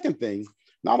often. The second thing,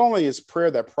 not only is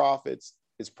prayer that profits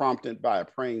is prompted by a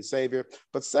praying Savior,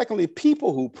 but secondly,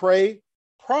 people who pray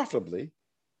profitably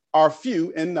are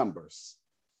few in numbers.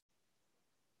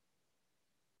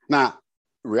 Now,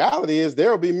 reality is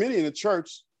there will be many in the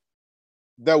church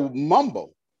that will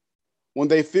mumble when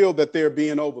they feel that they're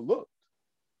being overlooked.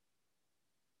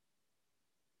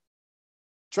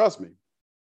 Trust me,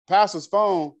 pastor's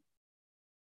phone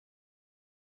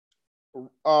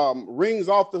rings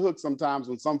off the hook sometimes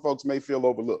when some folks may feel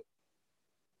overlooked.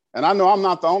 And I know I'm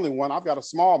not the only one. I've got a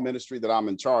small ministry that I'm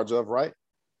in charge of, right?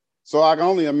 So I can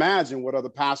only imagine what other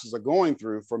pastors are going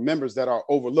through for members that are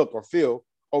overlooked or feel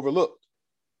overlooked.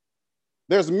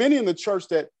 There's many in the church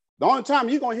that the only time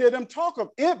you're going to hear them talk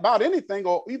about anything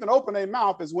or even open their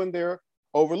mouth is when they're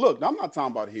overlooked. Now, I'm not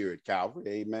talking about here at Calvary,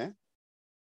 amen.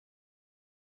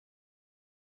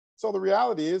 So the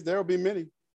reality is there will be many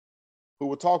who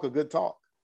will talk a good talk.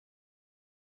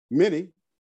 Many,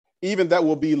 even that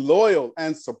will be loyal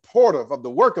and supportive of the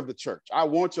work of the church. I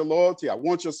want your loyalty. I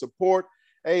want your support.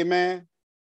 Amen.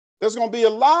 There's going to be a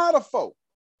lot of folk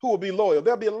who will be loyal.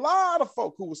 There'll be a lot of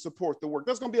folk who will support the work.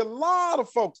 There's going to be a lot of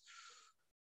folks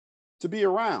to be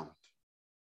around,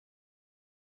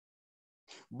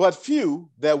 but few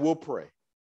that will pray.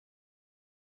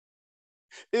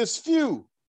 It's few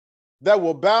that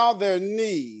will bow their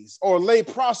knees or lay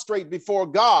prostrate before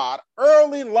God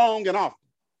early, long, and often.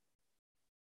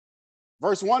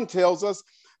 Verse 1 tells us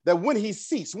that when he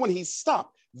ceased, when he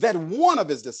stopped, that one of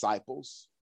his disciples,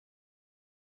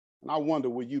 and I wonder,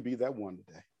 will you be that one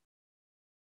today?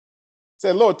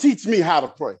 Say, Lord, teach me how to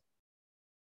pray.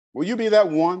 Will you be that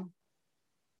one?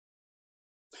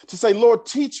 To say, Lord,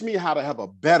 teach me how to have a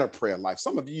better prayer life.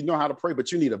 Some of you know how to pray,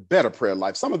 but you need a better prayer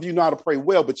life. Some of you know how to pray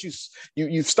well, but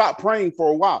you've stopped praying for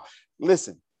a while.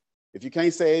 Listen, if you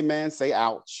can't say amen, say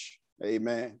ouch.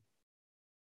 Amen.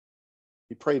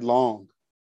 He prayed long.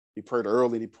 He prayed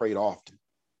early. And he prayed often.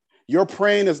 Your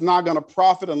praying is not going to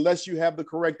profit unless you have the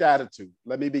correct attitude.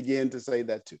 Let me begin to say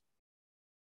that too.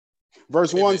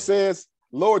 Verse 1 says,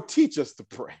 Lord, teach us to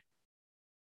pray.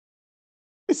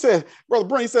 He said, Brother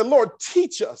Brent, he said, Lord,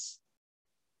 teach us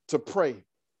to pray.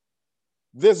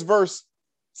 This verse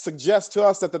suggests to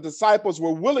us that the disciples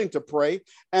were willing to pray,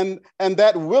 and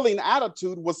that willing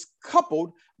attitude was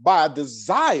coupled by a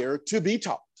desire to be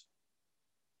taught.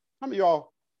 How many of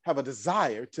y'all have a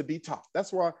desire to be taught?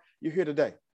 That's why you're here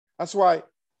today. That's why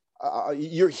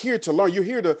you're here to learn. You're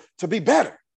here to be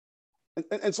better.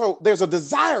 And so there's a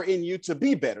desire in you to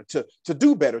be better, to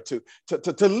do better,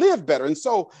 to live better. And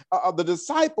so the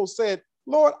disciples said,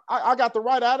 Lord, I got the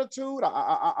right attitude. And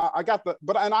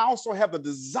I also have the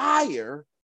desire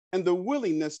and the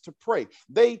willingness to pray.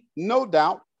 They no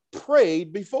doubt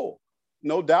prayed before.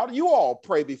 No doubt you all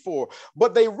prayed before,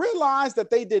 but they realized that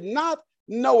they did not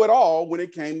know it all when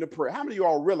it came to prayer. How many of you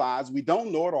all realize we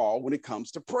don't know it all when it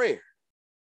comes to prayer?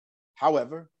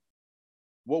 However,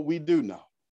 what we do know,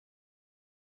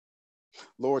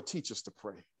 Lord, teach us to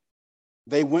pray.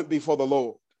 They went before the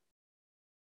Lord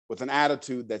with an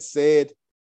attitude that said,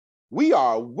 we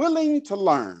are willing to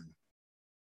learn.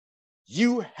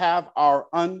 You have our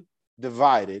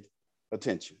undivided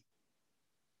attention.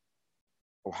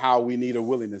 Or how we need a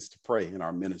willingness to pray in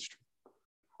our ministry.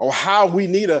 Or how we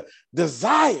need a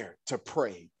desire to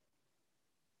pray.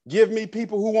 Give me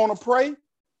people who want to pray,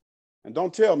 and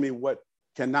don't tell me what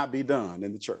cannot be done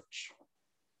in the church.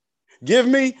 Give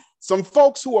me some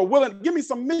folks who are willing, give me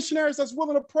some missionaries that's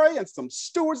willing to pray, and some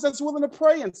stewards that's willing to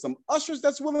pray, and some ushers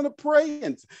that's willing to pray,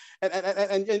 and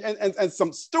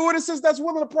some stewardesses that's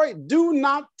willing to pray. Do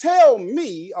not tell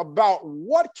me about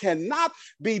what cannot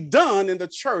be done in the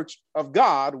church of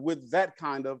God with that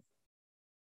kind of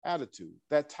attitude,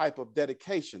 that type of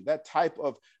dedication, that type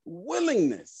of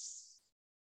willingness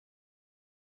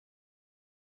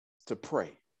to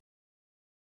pray.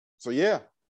 So yeah,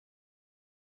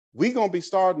 we're going to be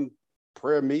starting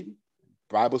prayer meeting,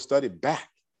 Bible study back.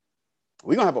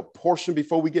 We're going to have a portion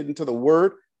before we get into the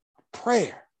word,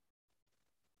 prayer.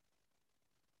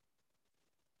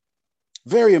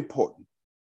 Very important.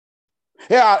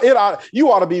 Yeah,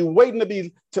 you ought to be waiting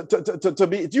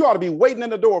you ought to be waiting in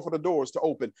the door for the doors to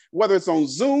open, whether it's on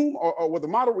Zoom or with the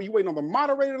moderator, you waiting on the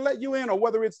moderator to let you in, or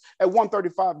whether it's at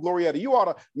 135 Glorietta. You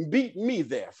ought to beat me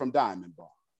there from Diamond Bar.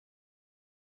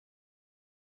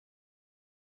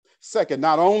 Second,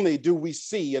 not only do we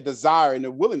see a desire and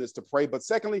a willingness to pray, but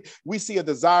secondly, we see a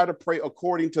desire to pray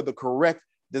according to the correct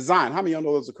design. How many of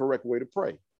y'all know there's a correct way to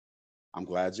pray? I'm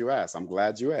glad you asked. I'm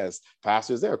glad you asked.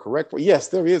 Pastor, is there a correct way? Yes,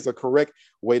 there is a correct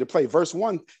way to pray. Verse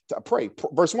 1 to pray.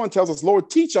 Verse 1 tells us, Lord,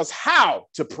 teach us how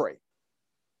to pray.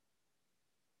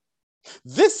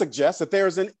 This suggests that there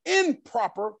is an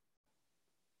improper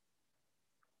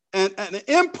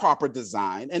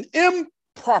design, an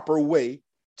improper way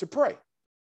to pray.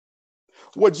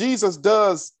 What Jesus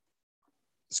does,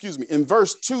 in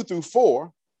verse 2 through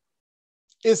 4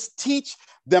 is teach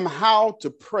them how to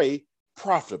pray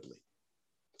profitably.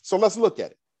 So let's look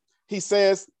at it. He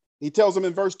tells them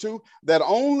in verse 2 that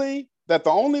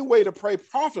the only way to pray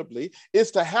profitably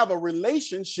is to have a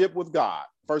relationship with God.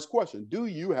 first question. Do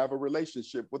you have a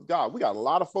relationship with God? We got a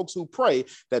lot of folks who pray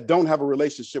that don't have a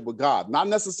relationship with God, not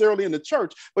necessarily in the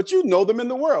church, but you know them in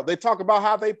the world. They talk about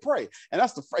how they pray. And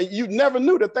that's you never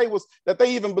knew that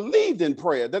they even believed in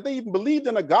prayer, that they even believed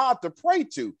in a God to pray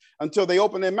to until they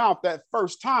opened their mouth that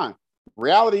first time.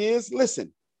 Reality is,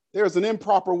 listen, there's an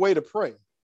improper way to pray.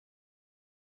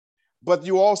 But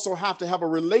you also have to have a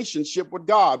relationship with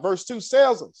God. Verse 2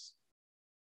 tells us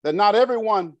that not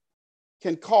everyone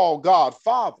can call God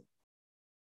Father.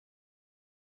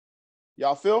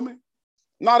 Y'all feel me?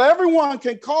 Not everyone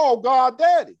can call God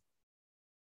Daddy.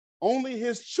 Only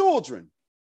his children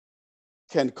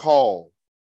can call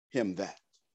him that.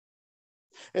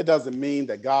 It doesn't mean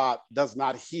that God does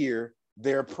not hear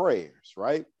their prayers,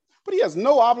 right? But he has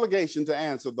no obligation to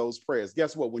answer those prayers.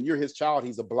 Guess what? When you're his child,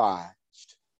 he's obliged.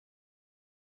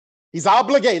 He's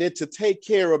obligated to take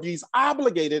care of you. He's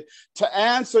obligated to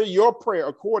answer your prayer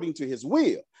according to his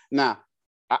will. Now,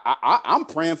 I'm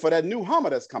praying for that new Hummer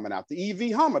that's coming out, the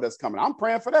EV Hummer that's coming. I'm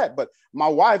praying for that. But my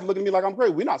wife looking at me like I'm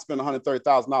crazy. We're not spending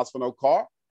 $130,000 for no car.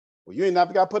 Well, you ain't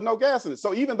never got to put no gas in it.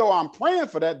 So even though I'm praying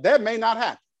for that, that may not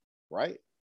happen, right?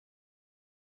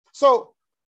 So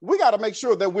we got to make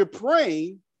sure that we're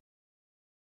praying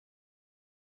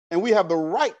and we have the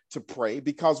right to pray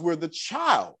because we're the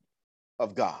child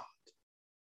of God.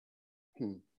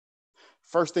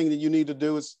 First thing that you need to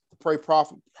do is to pray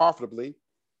profitably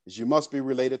is you must be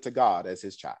related to God as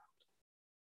his child.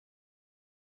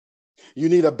 You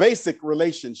need a basic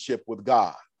relationship with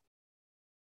God.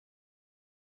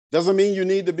 Doesn't mean you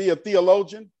need to be a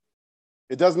theologian.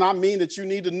 It does not mean that you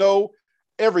need to know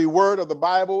every word of the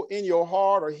Bible in your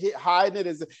heart or hiding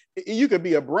it. You could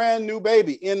be a brand new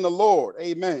baby in the Lord.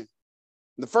 Amen.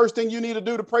 The first thing you need to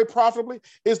do to pray profitably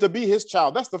is to be his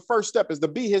child. That's the first step, is to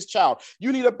be his child.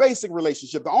 You need a basic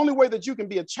relationship. The only way that you can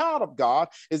be a child of God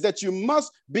is that you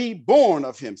must be born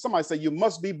of him. Somebody say you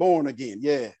must be born again.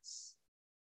 Yes.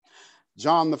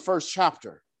 John, the first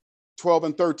chapter, 12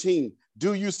 and 13.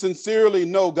 Do you sincerely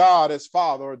know God as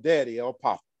Father or Daddy or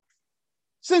Papa?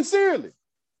 Sincerely.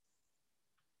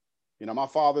 You know, my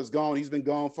father's gone. He's been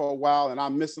gone for a while and I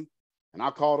miss him. And I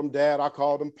called him Dad. I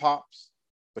called him Pops.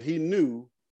 But he knew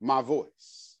my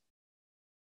voice.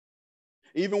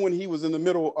 Even when he was in the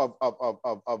middle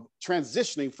of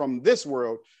transitioning from this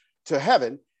world to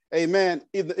heaven, amen,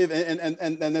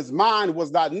 and his mind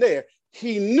was not there,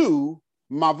 he knew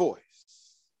my voice.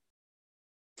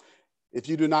 If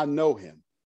you do not know him,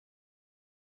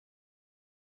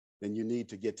 then you need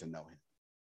to get to know him.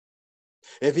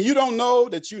 If you don't know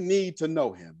that you need to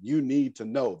know him, you need to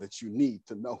know that you need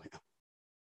to know him.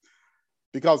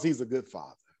 Because he's a good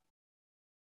father.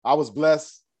 I was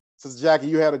blessed. Sister Jackie,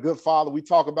 you had a good father. We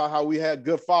talk about how we had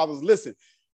good fathers. Listen,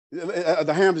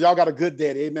 the Hams, y'all got a good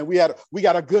daddy. Amen. We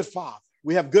got a good father.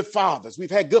 We have good fathers.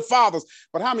 We've had good fathers.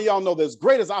 But how many of y'all know that as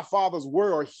great as our fathers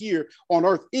were or here on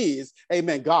earth is,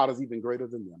 amen, God is even greater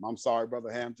than them. I'm sorry,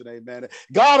 Brother Hampton, amen.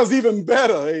 God is even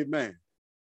better, amen,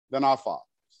 than our fathers.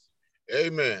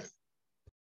 Amen.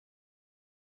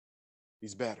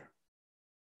 He's better.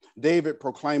 David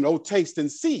proclaimed, "Oh, taste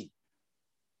and see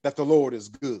that the Lord is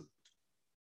good.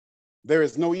 There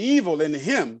is no evil in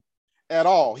him at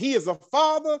all. He is a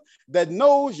father that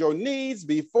knows your needs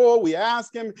before we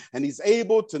ask him, and he's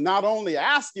able to not only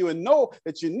ask you and know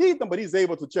that you need them, but he's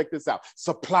able to, check this out,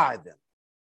 supply them."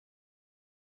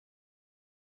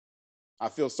 I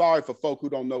feel sorry for folk who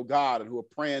don't know God and who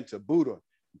are praying to Buddha,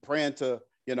 praying to,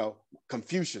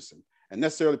 Confucius, and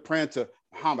necessarily praying to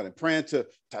Muhammad and praying to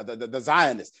the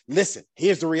Zionists. Listen,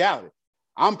 here's the reality.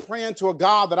 I'm praying to a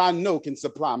God that I know can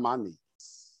supply my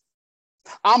needs.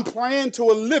 I'm praying to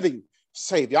a living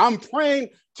Savior. I'm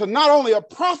praying to not only a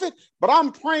prophet, but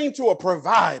I'm praying to a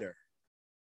provider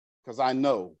because I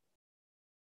know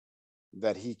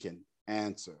that he can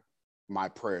answer my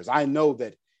prayers. I know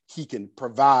that he can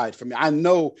provide for me. I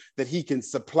know that he can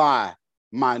supply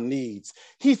my needs.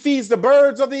 He feeds the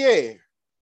birds of the air.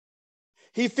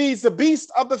 He feeds the beasts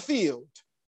of the field.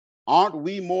 Aren't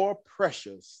we more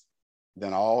precious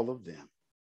than all of them?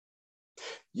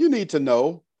 You need to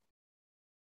know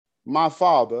my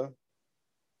Father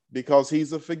because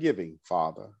he's a forgiving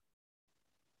Father.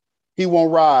 He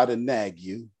won't ride and nag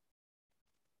you.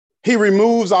 He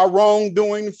removes our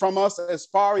wrongdoing from us as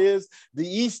far as the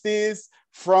east is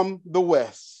from the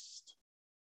west.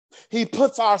 He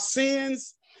puts our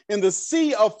sins in the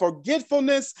sea of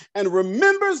forgetfulness and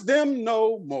remembers them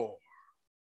no more.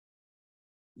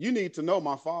 You need to know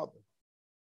my Father.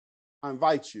 I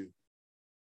invite you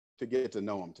to get to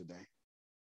know him today.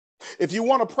 If you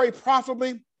want to pray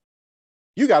profitably,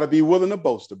 you got to be willing to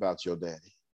boast about your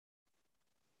daddy.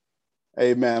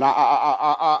 Amen.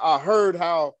 I heard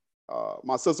how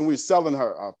my sister, we were selling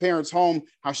her parents' home,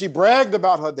 how she bragged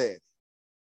about her dad.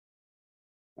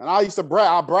 And I used to brag.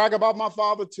 I brag about my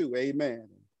father too. Amen.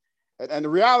 And the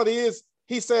reality is,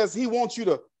 he says he wants you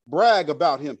to brag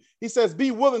about him. He says,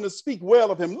 be willing to speak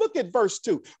well of him. Look at verse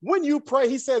 2. When you pray,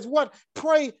 he says, what?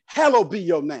 Pray, hallowed be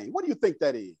your name. What do you think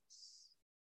that is?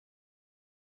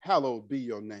 Hallowed be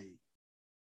your name.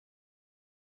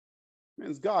 Man,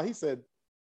 it's God. He said,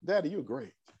 Daddy, you're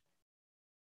great.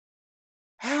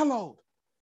 Hallowed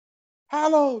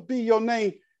be your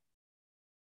name.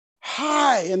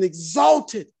 High and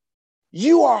exalted.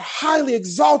 You are highly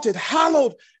exalted.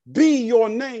 Hallowed be your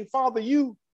name. Father,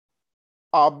 you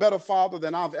are a better father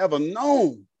than I've ever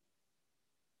known.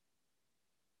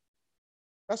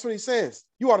 That's what he says.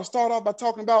 You ought to start off by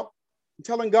talking about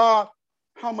telling God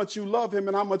how much you love him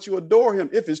and how much you adore him.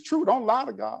 If it's true, don't lie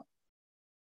to God.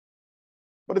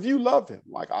 But if you love him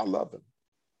like I love him,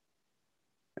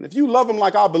 and if you love him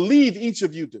like I believe each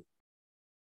of you do,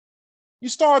 you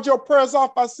start your prayers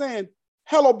off by saying,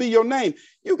 hallowed be your name.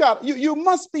 You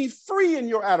must be free in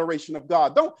your adoration of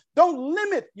God. Don't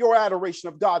limit your adoration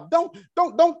of God.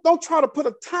 Don't try to put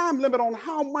a time limit on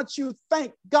how much you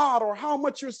thank God or how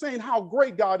much you're saying how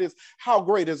great God is. How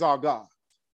great is our God?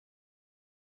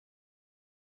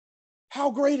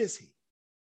 How great is he?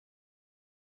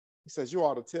 He says, you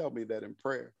ought to tell me that in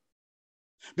prayer.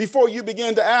 Before you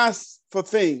begin to ask for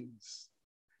things,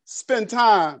 spend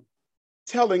time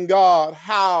telling God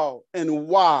how and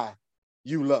why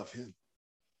you love him.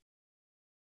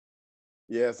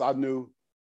 Yes, I knew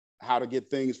how to get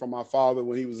things from my father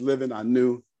when he was living. I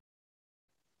knew,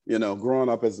 growing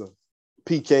up as a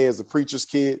PK, as a preacher's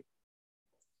kid,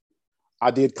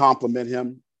 I did compliment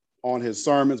him on his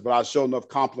sermons, but I sure enough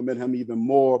compliment him even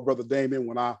more, Brother Damien,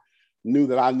 when I knew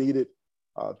that I needed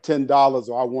 $10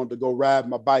 or I wanted to go ride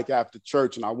my bike after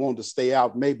church and I wanted to stay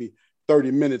out maybe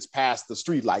 30 minutes past the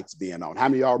street lights being on. How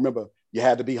many of y'all remember you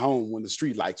had to be home when the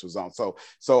street lights was on?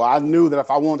 So I knew that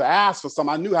if I wanted to ask for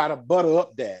something, I knew how to butter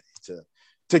up Daddy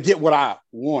to get what I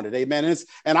wanted. Amen.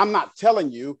 And I'm not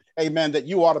telling you, amen, that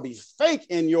you ought to be fake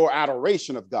in your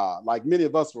adoration of God. Like many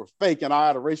of us were fake in our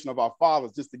adoration of our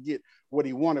fathers just to get what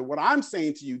he wanted. What I'm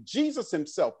saying to you, Jesus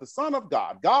himself, the Son of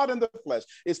God, God in the flesh,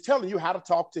 is telling you how to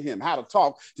talk to him, how to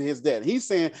talk to his dad. He's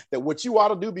saying that what you ought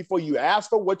to do before you ask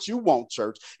for what you want,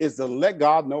 church, is to let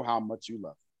God know how much you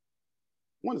love him.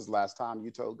 When is the last time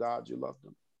you told God you loved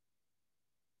him?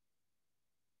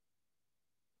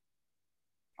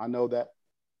 I know that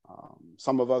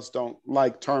some of us don't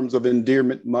like terms of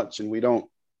endearment much, and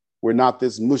we're not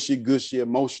this mushy-gushy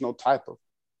emotional type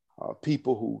of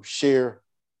people who share,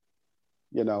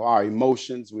 our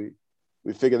emotions. We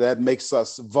figure that makes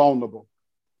us vulnerable.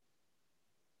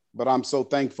 But I'm so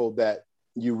thankful that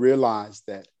you realize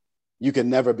that you can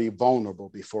never be vulnerable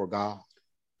before God.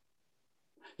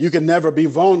 You can never be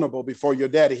vulnerable before your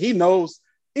daddy. He knows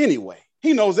anyway.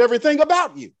 He knows everything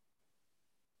about you.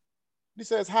 He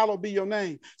says, hallowed be your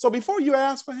name. So before you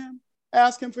ask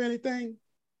him for anything,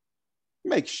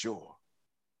 make sure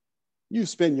you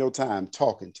spend your time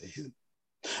talking to him.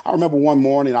 I remember one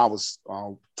morning I was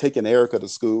taking Erica to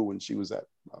school when she was at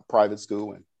private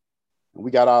school. And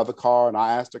we got out of the car and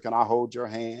I asked her, can I hold your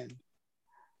hand?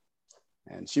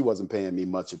 And she wasn't paying me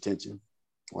much attention.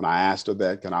 When I asked her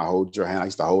that, can I hold your hand? I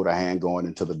used to hold her hand going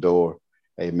into the door,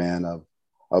 amen,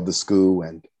 of the school.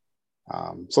 And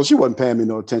so she wasn't paying me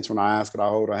no attention when I asked her to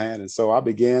hold her hand. And so I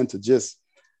began to just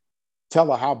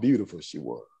tell her how beautiful she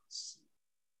was.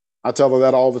 I tell her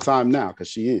that all the time now because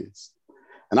she is.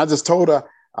 And I just told her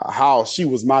how she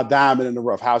was my diamond in the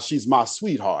rough, how she's my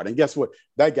sweetheart. And guess what?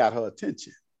 That got her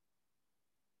attention.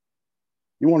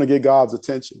 You want to get God's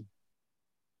attention?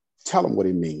 Tell him what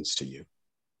he means to you.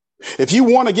 If you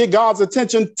want to get God's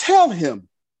attention, tell him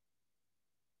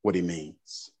what he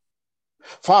means.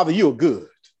 Father, you're good.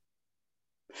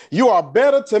 You are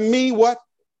better to me, what?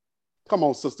 Come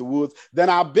on, Sister Woods, than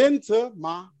I've been to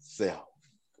myself.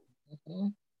 Mm-hmm.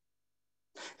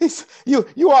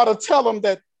 You ought to tell him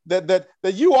that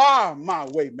you are my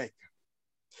way maker.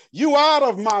 You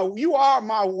are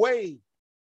my way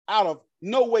out of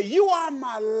no way. You are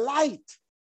my light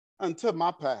unto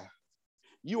my path.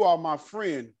 You are my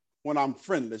friend when I'm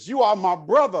friendless. You are my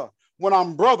brother when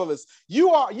I'm brotherless.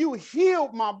 You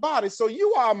healed my body, so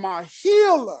you are my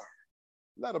healer.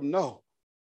 Let him know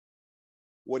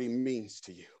what he means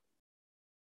to you.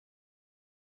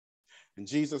 And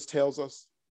Jesus tells us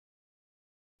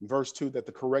in verse 2 that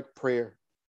the correct prayer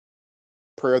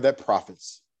that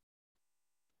profits,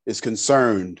 is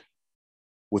concerned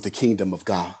with the kingdom of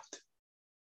God.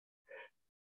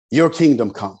 Your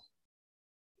kingdom come.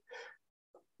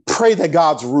 Pray that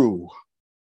God's rule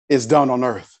is done on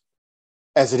earth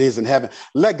as it is in heaven.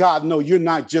 Let God know you're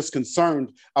not just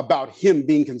concerned about him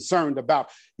being concerned about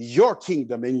your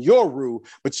kingdom and your rule,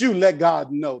 but you let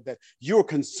God know that you're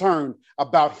concerned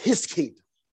about his kingdom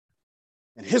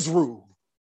and his rule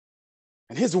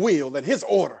and his will and his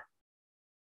order.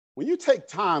 When you take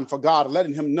time for God,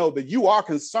 letting him know that you are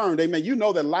concerned, amen, you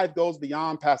know that life goes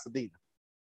beyond Pasadena.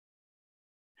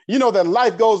 You know that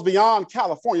life goes beyond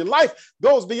California. Life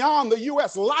goes beyond the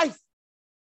U.S. Life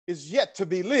is yet to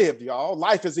be lived, y'all.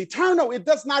 Life is eternal. It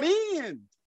does not end.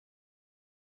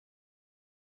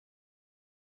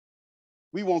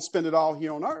 We won't spend it all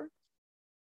here on earth,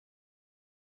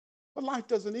 but life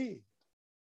doesn't end.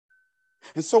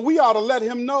 And so we ought to let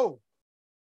him know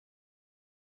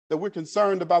that we're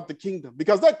concerned about the kingdom,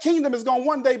 because that kingdom is going to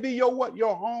one day be your what?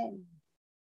 Your home.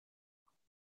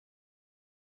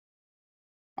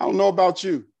 I don't know about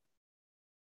you,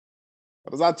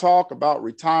 but as I talk about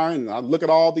retiring, and I look at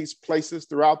all these places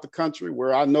throughout the country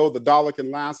where I know the dollar can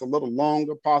last a little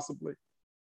longer, possibly.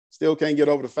 Still can't get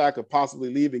over the fact of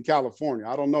possibly leaving California.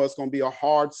 I don't know. It's going to be a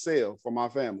hard sell for my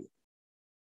family.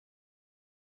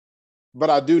 But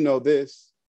I do know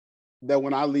this, that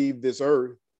when I leave this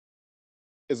earth,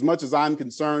 as much as I'm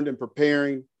concerned in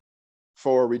preparing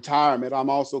for retirement, I'm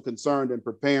also concerned in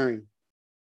preparing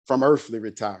from earthly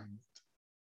retirement.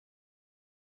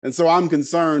 And so I'm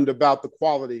concerned about the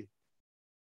quality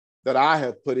that I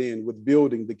have put in with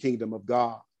building the kingdom of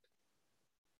God.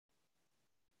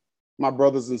 My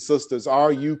brothers and sisters,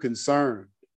 are you concerned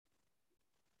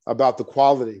about the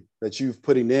quality that you've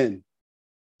putting in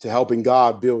to helping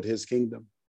God build his kingdom?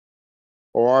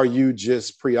 Or are you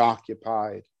just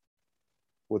preoccupied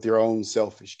with your own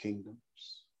selfish kingdoms?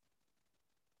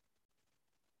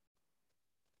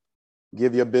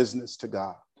 Give your business to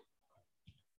God.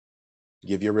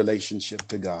 Give your relationship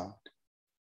to God.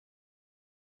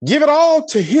 Give it all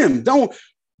to him. Don't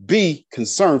be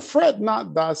concerned. Fret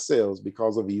not thyself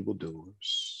because of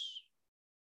evildoers.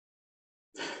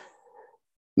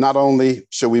 Not only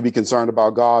should we be concerned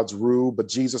about God's rule, but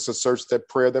Jesus asserts that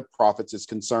prayer that profits is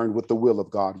concerned with the will of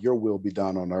God. Your will be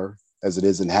done on earth as it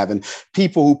is in heaven.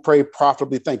 People who pray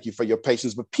profitably, thank you for your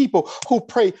patience, but people who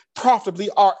pray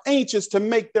profitably are anxious to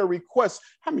make their requests.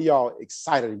 How many of y'all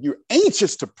excited? You're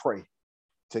anxious to pray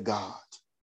to God.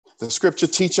 The scripture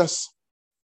teaches us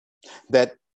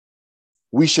that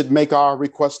we should make our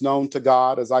requests known to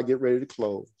God, as I get ready to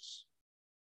close,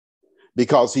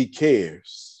 because he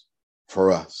cares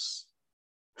for us.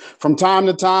 From time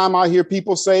to time, I hear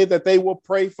people say that they will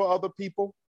pray for other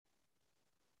people,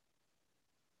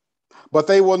 but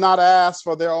they will not ask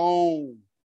for their own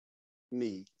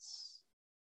needs.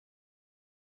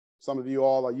 Some of you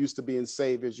all are used to being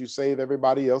saviors. You save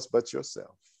everybody else but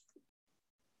yourself.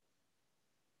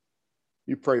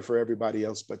 You pray for everybody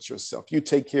else but yourself. You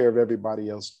take care of everybody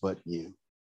else but you.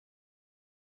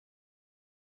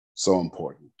 So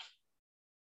important.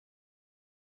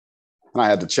 And I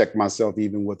had to check myself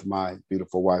even with my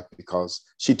beautiful wife, because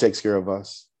she takes care of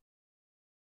us.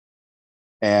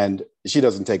 And she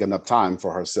doesn't take enough time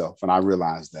for herself. And I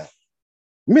realize that.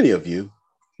 Many of you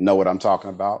know what I'm talking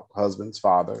about, husbands,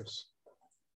 fathers.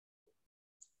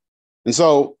 And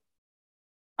so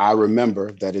I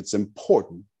remember that it's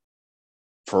important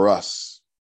for us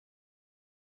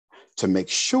to make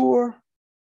sure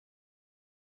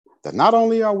that not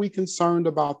only are we concerned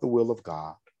about the will of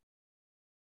God,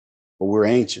 but we're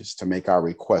anxious to make our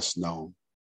requests known.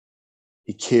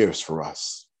 He cares for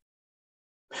us.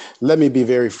 Let me be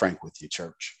very frank with you,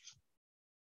 church.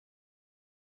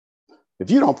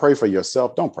 If you don't pray for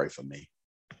yourself, don't pray for me.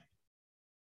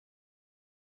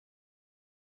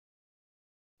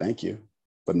 Thank you,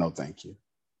 but no thank you.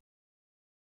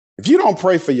 If you don't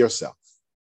pray for yourself,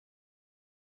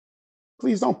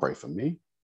 please don't pray for me,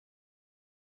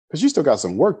 because you still got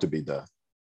some work to be done.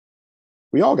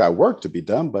 We all got work to be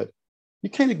done, but you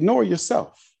can't ignore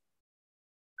yourself.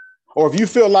 Or if you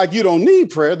feel like you don't need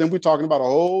prayer, then we're talking about a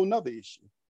whole nother issue.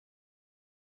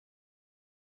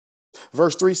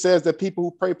 Verse 3 says that people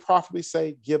who pray profitably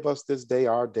say, give us this day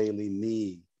our daily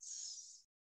needs.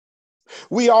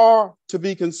 We are to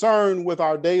be concerned with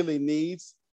our daily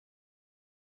needs.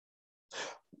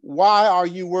 Why are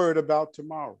you worried about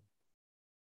tomorrow?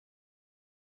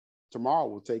 Tomorrow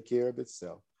will take care of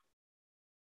itself.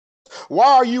 Why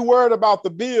are you worried about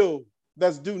the bill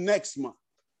that's due next month?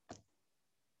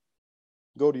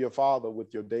 Go to your Father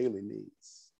with your daily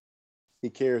needs. He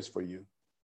cares for you.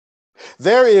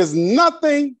 There is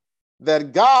nothing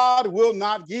that God will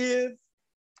not give.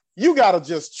 You got to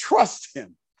just trust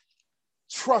him.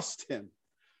 Trust him.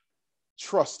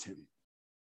 Trust him.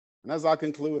 And as I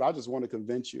conclude, I just want to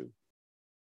convince you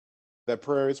that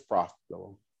prayer is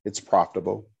profitable. It's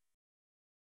profitable.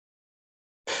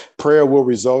 Prayer will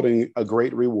result in a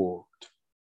great reward.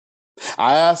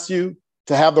 I ask you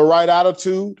to have the right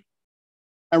attitude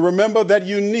and remember that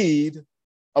you need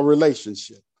a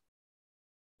relationship.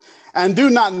 And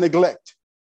do not neglect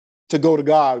to go to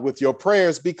God with your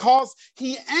prayers because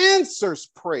he answers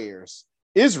prayers.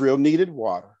 Israel needed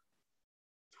water.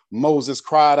 Moses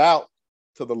cried out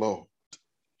to the Lord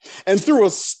and threw a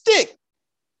stick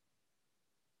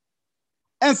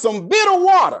and some bitter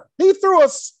water. He threw a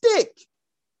stick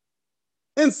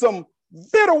in some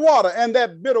bitter water, and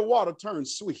that bitter water turned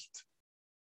sweet.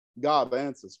 God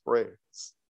answers prayers.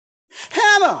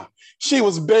 Hannah, she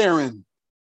was barren.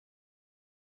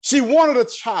 She wanted a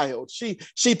child.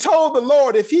 She told the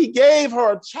Lord if he gave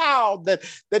her a child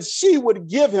that she would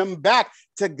give him back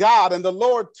to God. And the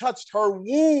Lord touched her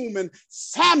womb and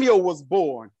Samuel was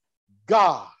born.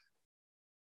 God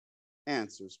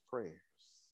answers prayers.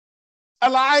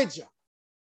 Elijah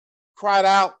cried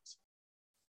out,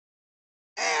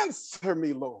 answer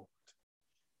me, Lord,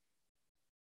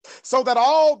 so that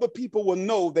all the people will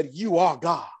know that you are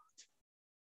God.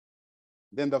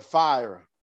 Then the fire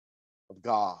of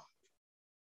God,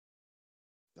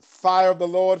 the fire of the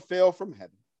Lord fell from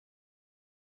heaven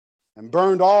and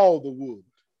burned all the wood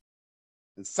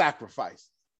and sacrifices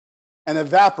and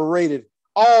evaporated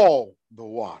all the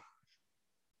water.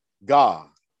 God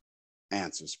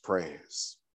answers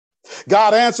prayers.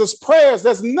 God answers prayers.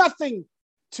 There's nothing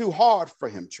too hard for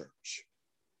him, church.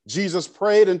 Jesus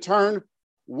prayed and turned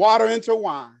water into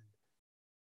wine.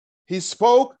 He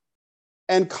spoke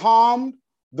and calmed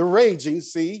the raging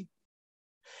sea.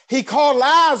 He called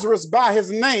Lazarus by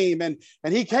his name and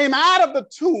he came out of the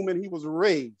tomb and he was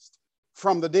raised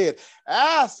from the dead.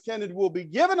 Ask and it will be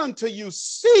given unto you.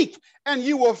 Seek and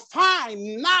you will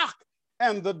find. Knock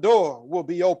and the door will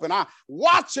be open. I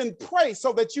watch and pray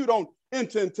so that you don't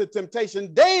enter into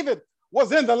temptation. David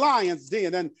was in the lion's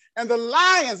den and the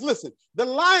lions, listen, the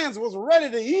lions was ready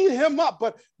to eat him up.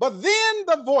 But then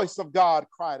the voice of God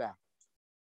cried out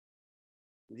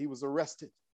and he was arrested.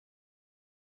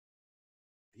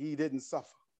 He didn't suffer.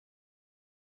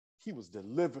 He was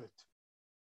delivered.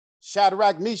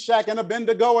 Shadrach, Meshach, and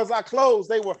Abednego, as I close,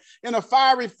 they were in a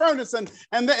fiery furnace, and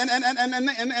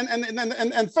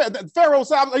Pharaoh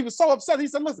said, he was so upset. He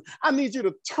said, "Listen, I need you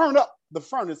to turn up the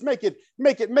furnace, make it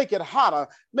hotter,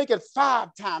 make it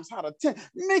 5 times hotter, 10,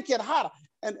 make it hotter."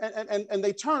 And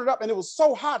they turned it up, and it was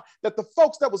so hot that the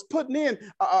folks that was putting in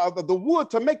the wood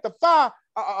to make the fire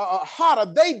hotter,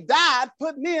 they died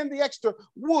putting in the extra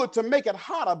wood to make it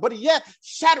hotter. But yet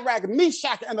Shadrach,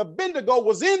 Meshach, and Abednego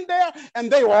was in there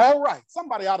and they were all right.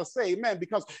 Somebody ought to say amen,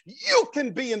 because you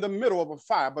can be in the middle of a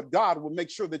fire, but God will make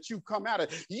sure that you come out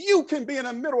of it. You can be in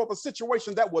the middle of a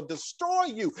situation that will destroy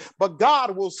you, but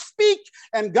God will speak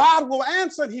and God will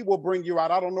answer and he will bring you out.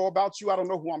 I don't know about you. I don't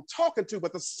know who I'm talking to,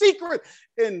 but the secret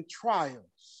in trials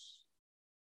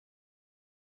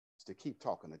is to keep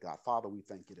talking to God. Father, we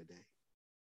thank you today.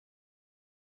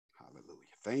 Hallelujah.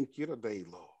 Thank you today,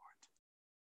 Lord,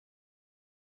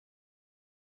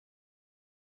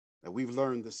 that we've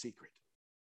learned the secret.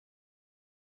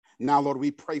 Now, Lord,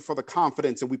 we pray for the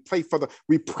confidence and we pray for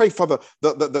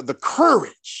the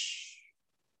courage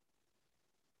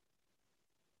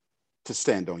to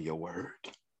stand on your word.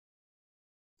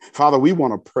 Father, we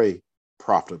want to pray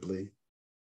profitably.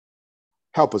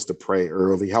 Help us to pray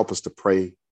early. Help us to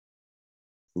pray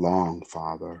long,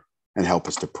 Father, and help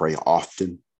us to pray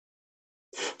often.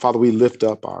 Father, we lift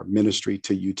up our ministry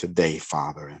to you today,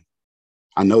 Father. And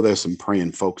I know there's some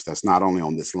praying folks that's not only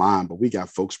on this line, but we got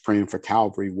folks praying for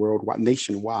Calvary worldwide,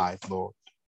 nationwide, Lord.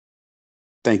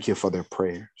 Thank you for their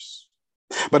prayers.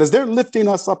 But as they're lifting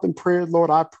us up in prayer, Lord,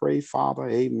 I pray, Father,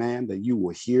 amen, that you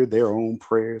will hear their own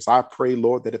prayers. I pray,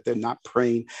 Lord, that if they're not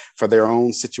praying for their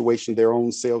own situation, their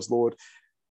own selves, Lord,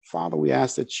 Father, we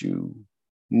ask that you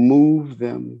move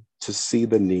them to see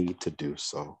the need to do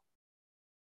so.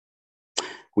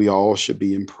 We all should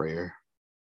be in prayer.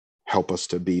 Help us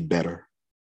to be better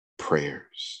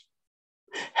prayers.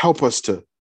 Help us to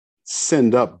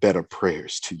send up better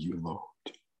prayers to you, Lord.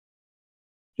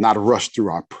 Not rush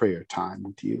through our prayer time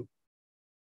with you,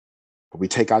 but we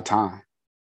take our time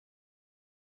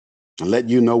and let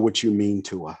you know what you mean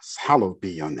to us. Hallowed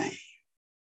be your name.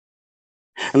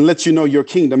 And let you know your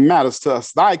kingdom matters to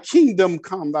us. Thy kingdom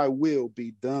come, thy will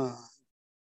be done.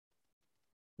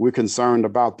 We're concerned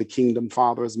about the kingdom,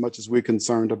 Father, as much as we're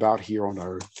concerned about here on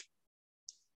earth.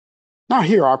 Now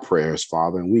hear our prayers,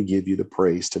 Father, and we give you the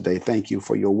praise today. Thank you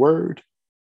for your word.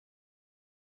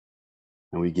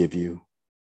 And we give you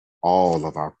all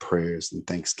of our prayers and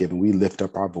thanksgiving. We lift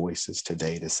up our voices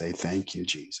today to say, thank you,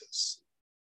 Jesus.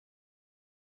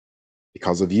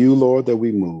 Because of you, Lord, that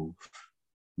we move,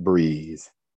 breathe,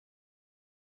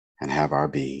 and have our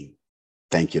being.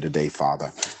 Thank you today,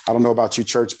 Father. I don't know about you,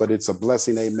 church, but it's a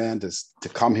blessing, amen, to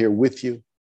come here with you.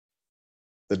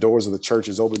 The doors of the church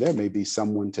is open. There may be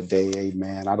someone today,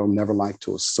 amen. I don't never like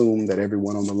to assume that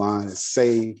everyone on the line is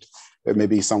saved. There may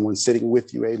be someone sitting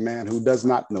with you, amen, who does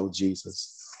not know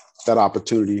Jesus. That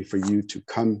opportunity for you to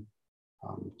come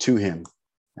to him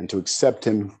and to accept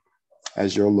him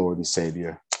as your Lord and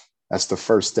Savior. That's the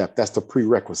first step. That's the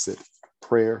prerequisite.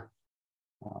 Prayer,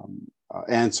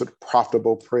 answered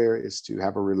profitable prayer is to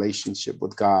have a relationship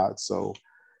with God. So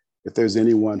if there's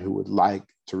anyone who would like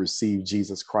to receive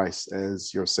Jesus Christ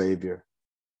as your Savior,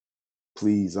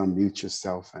 please unmute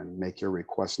yourself and make your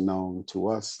request known to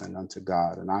us and unto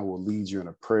God. And I will lead you in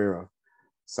a prayer of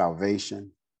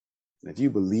salvation. And if you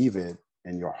believe it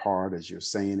in your heart as you're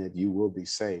saying it, you will be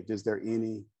saved. Is there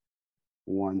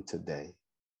anyone today?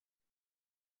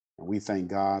 And we thank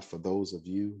God for those of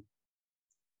you,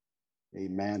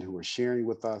 amen, who are sharing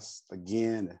with us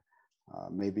again,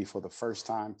 maybe for the first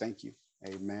time. Thank you,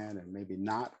 amen, and maybe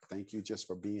not. Thank you just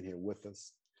for being here with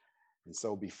us. And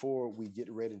so before we get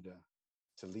ready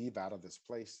to leave out of this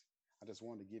place, I just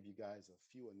wanted to give you guys a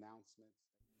few announcements.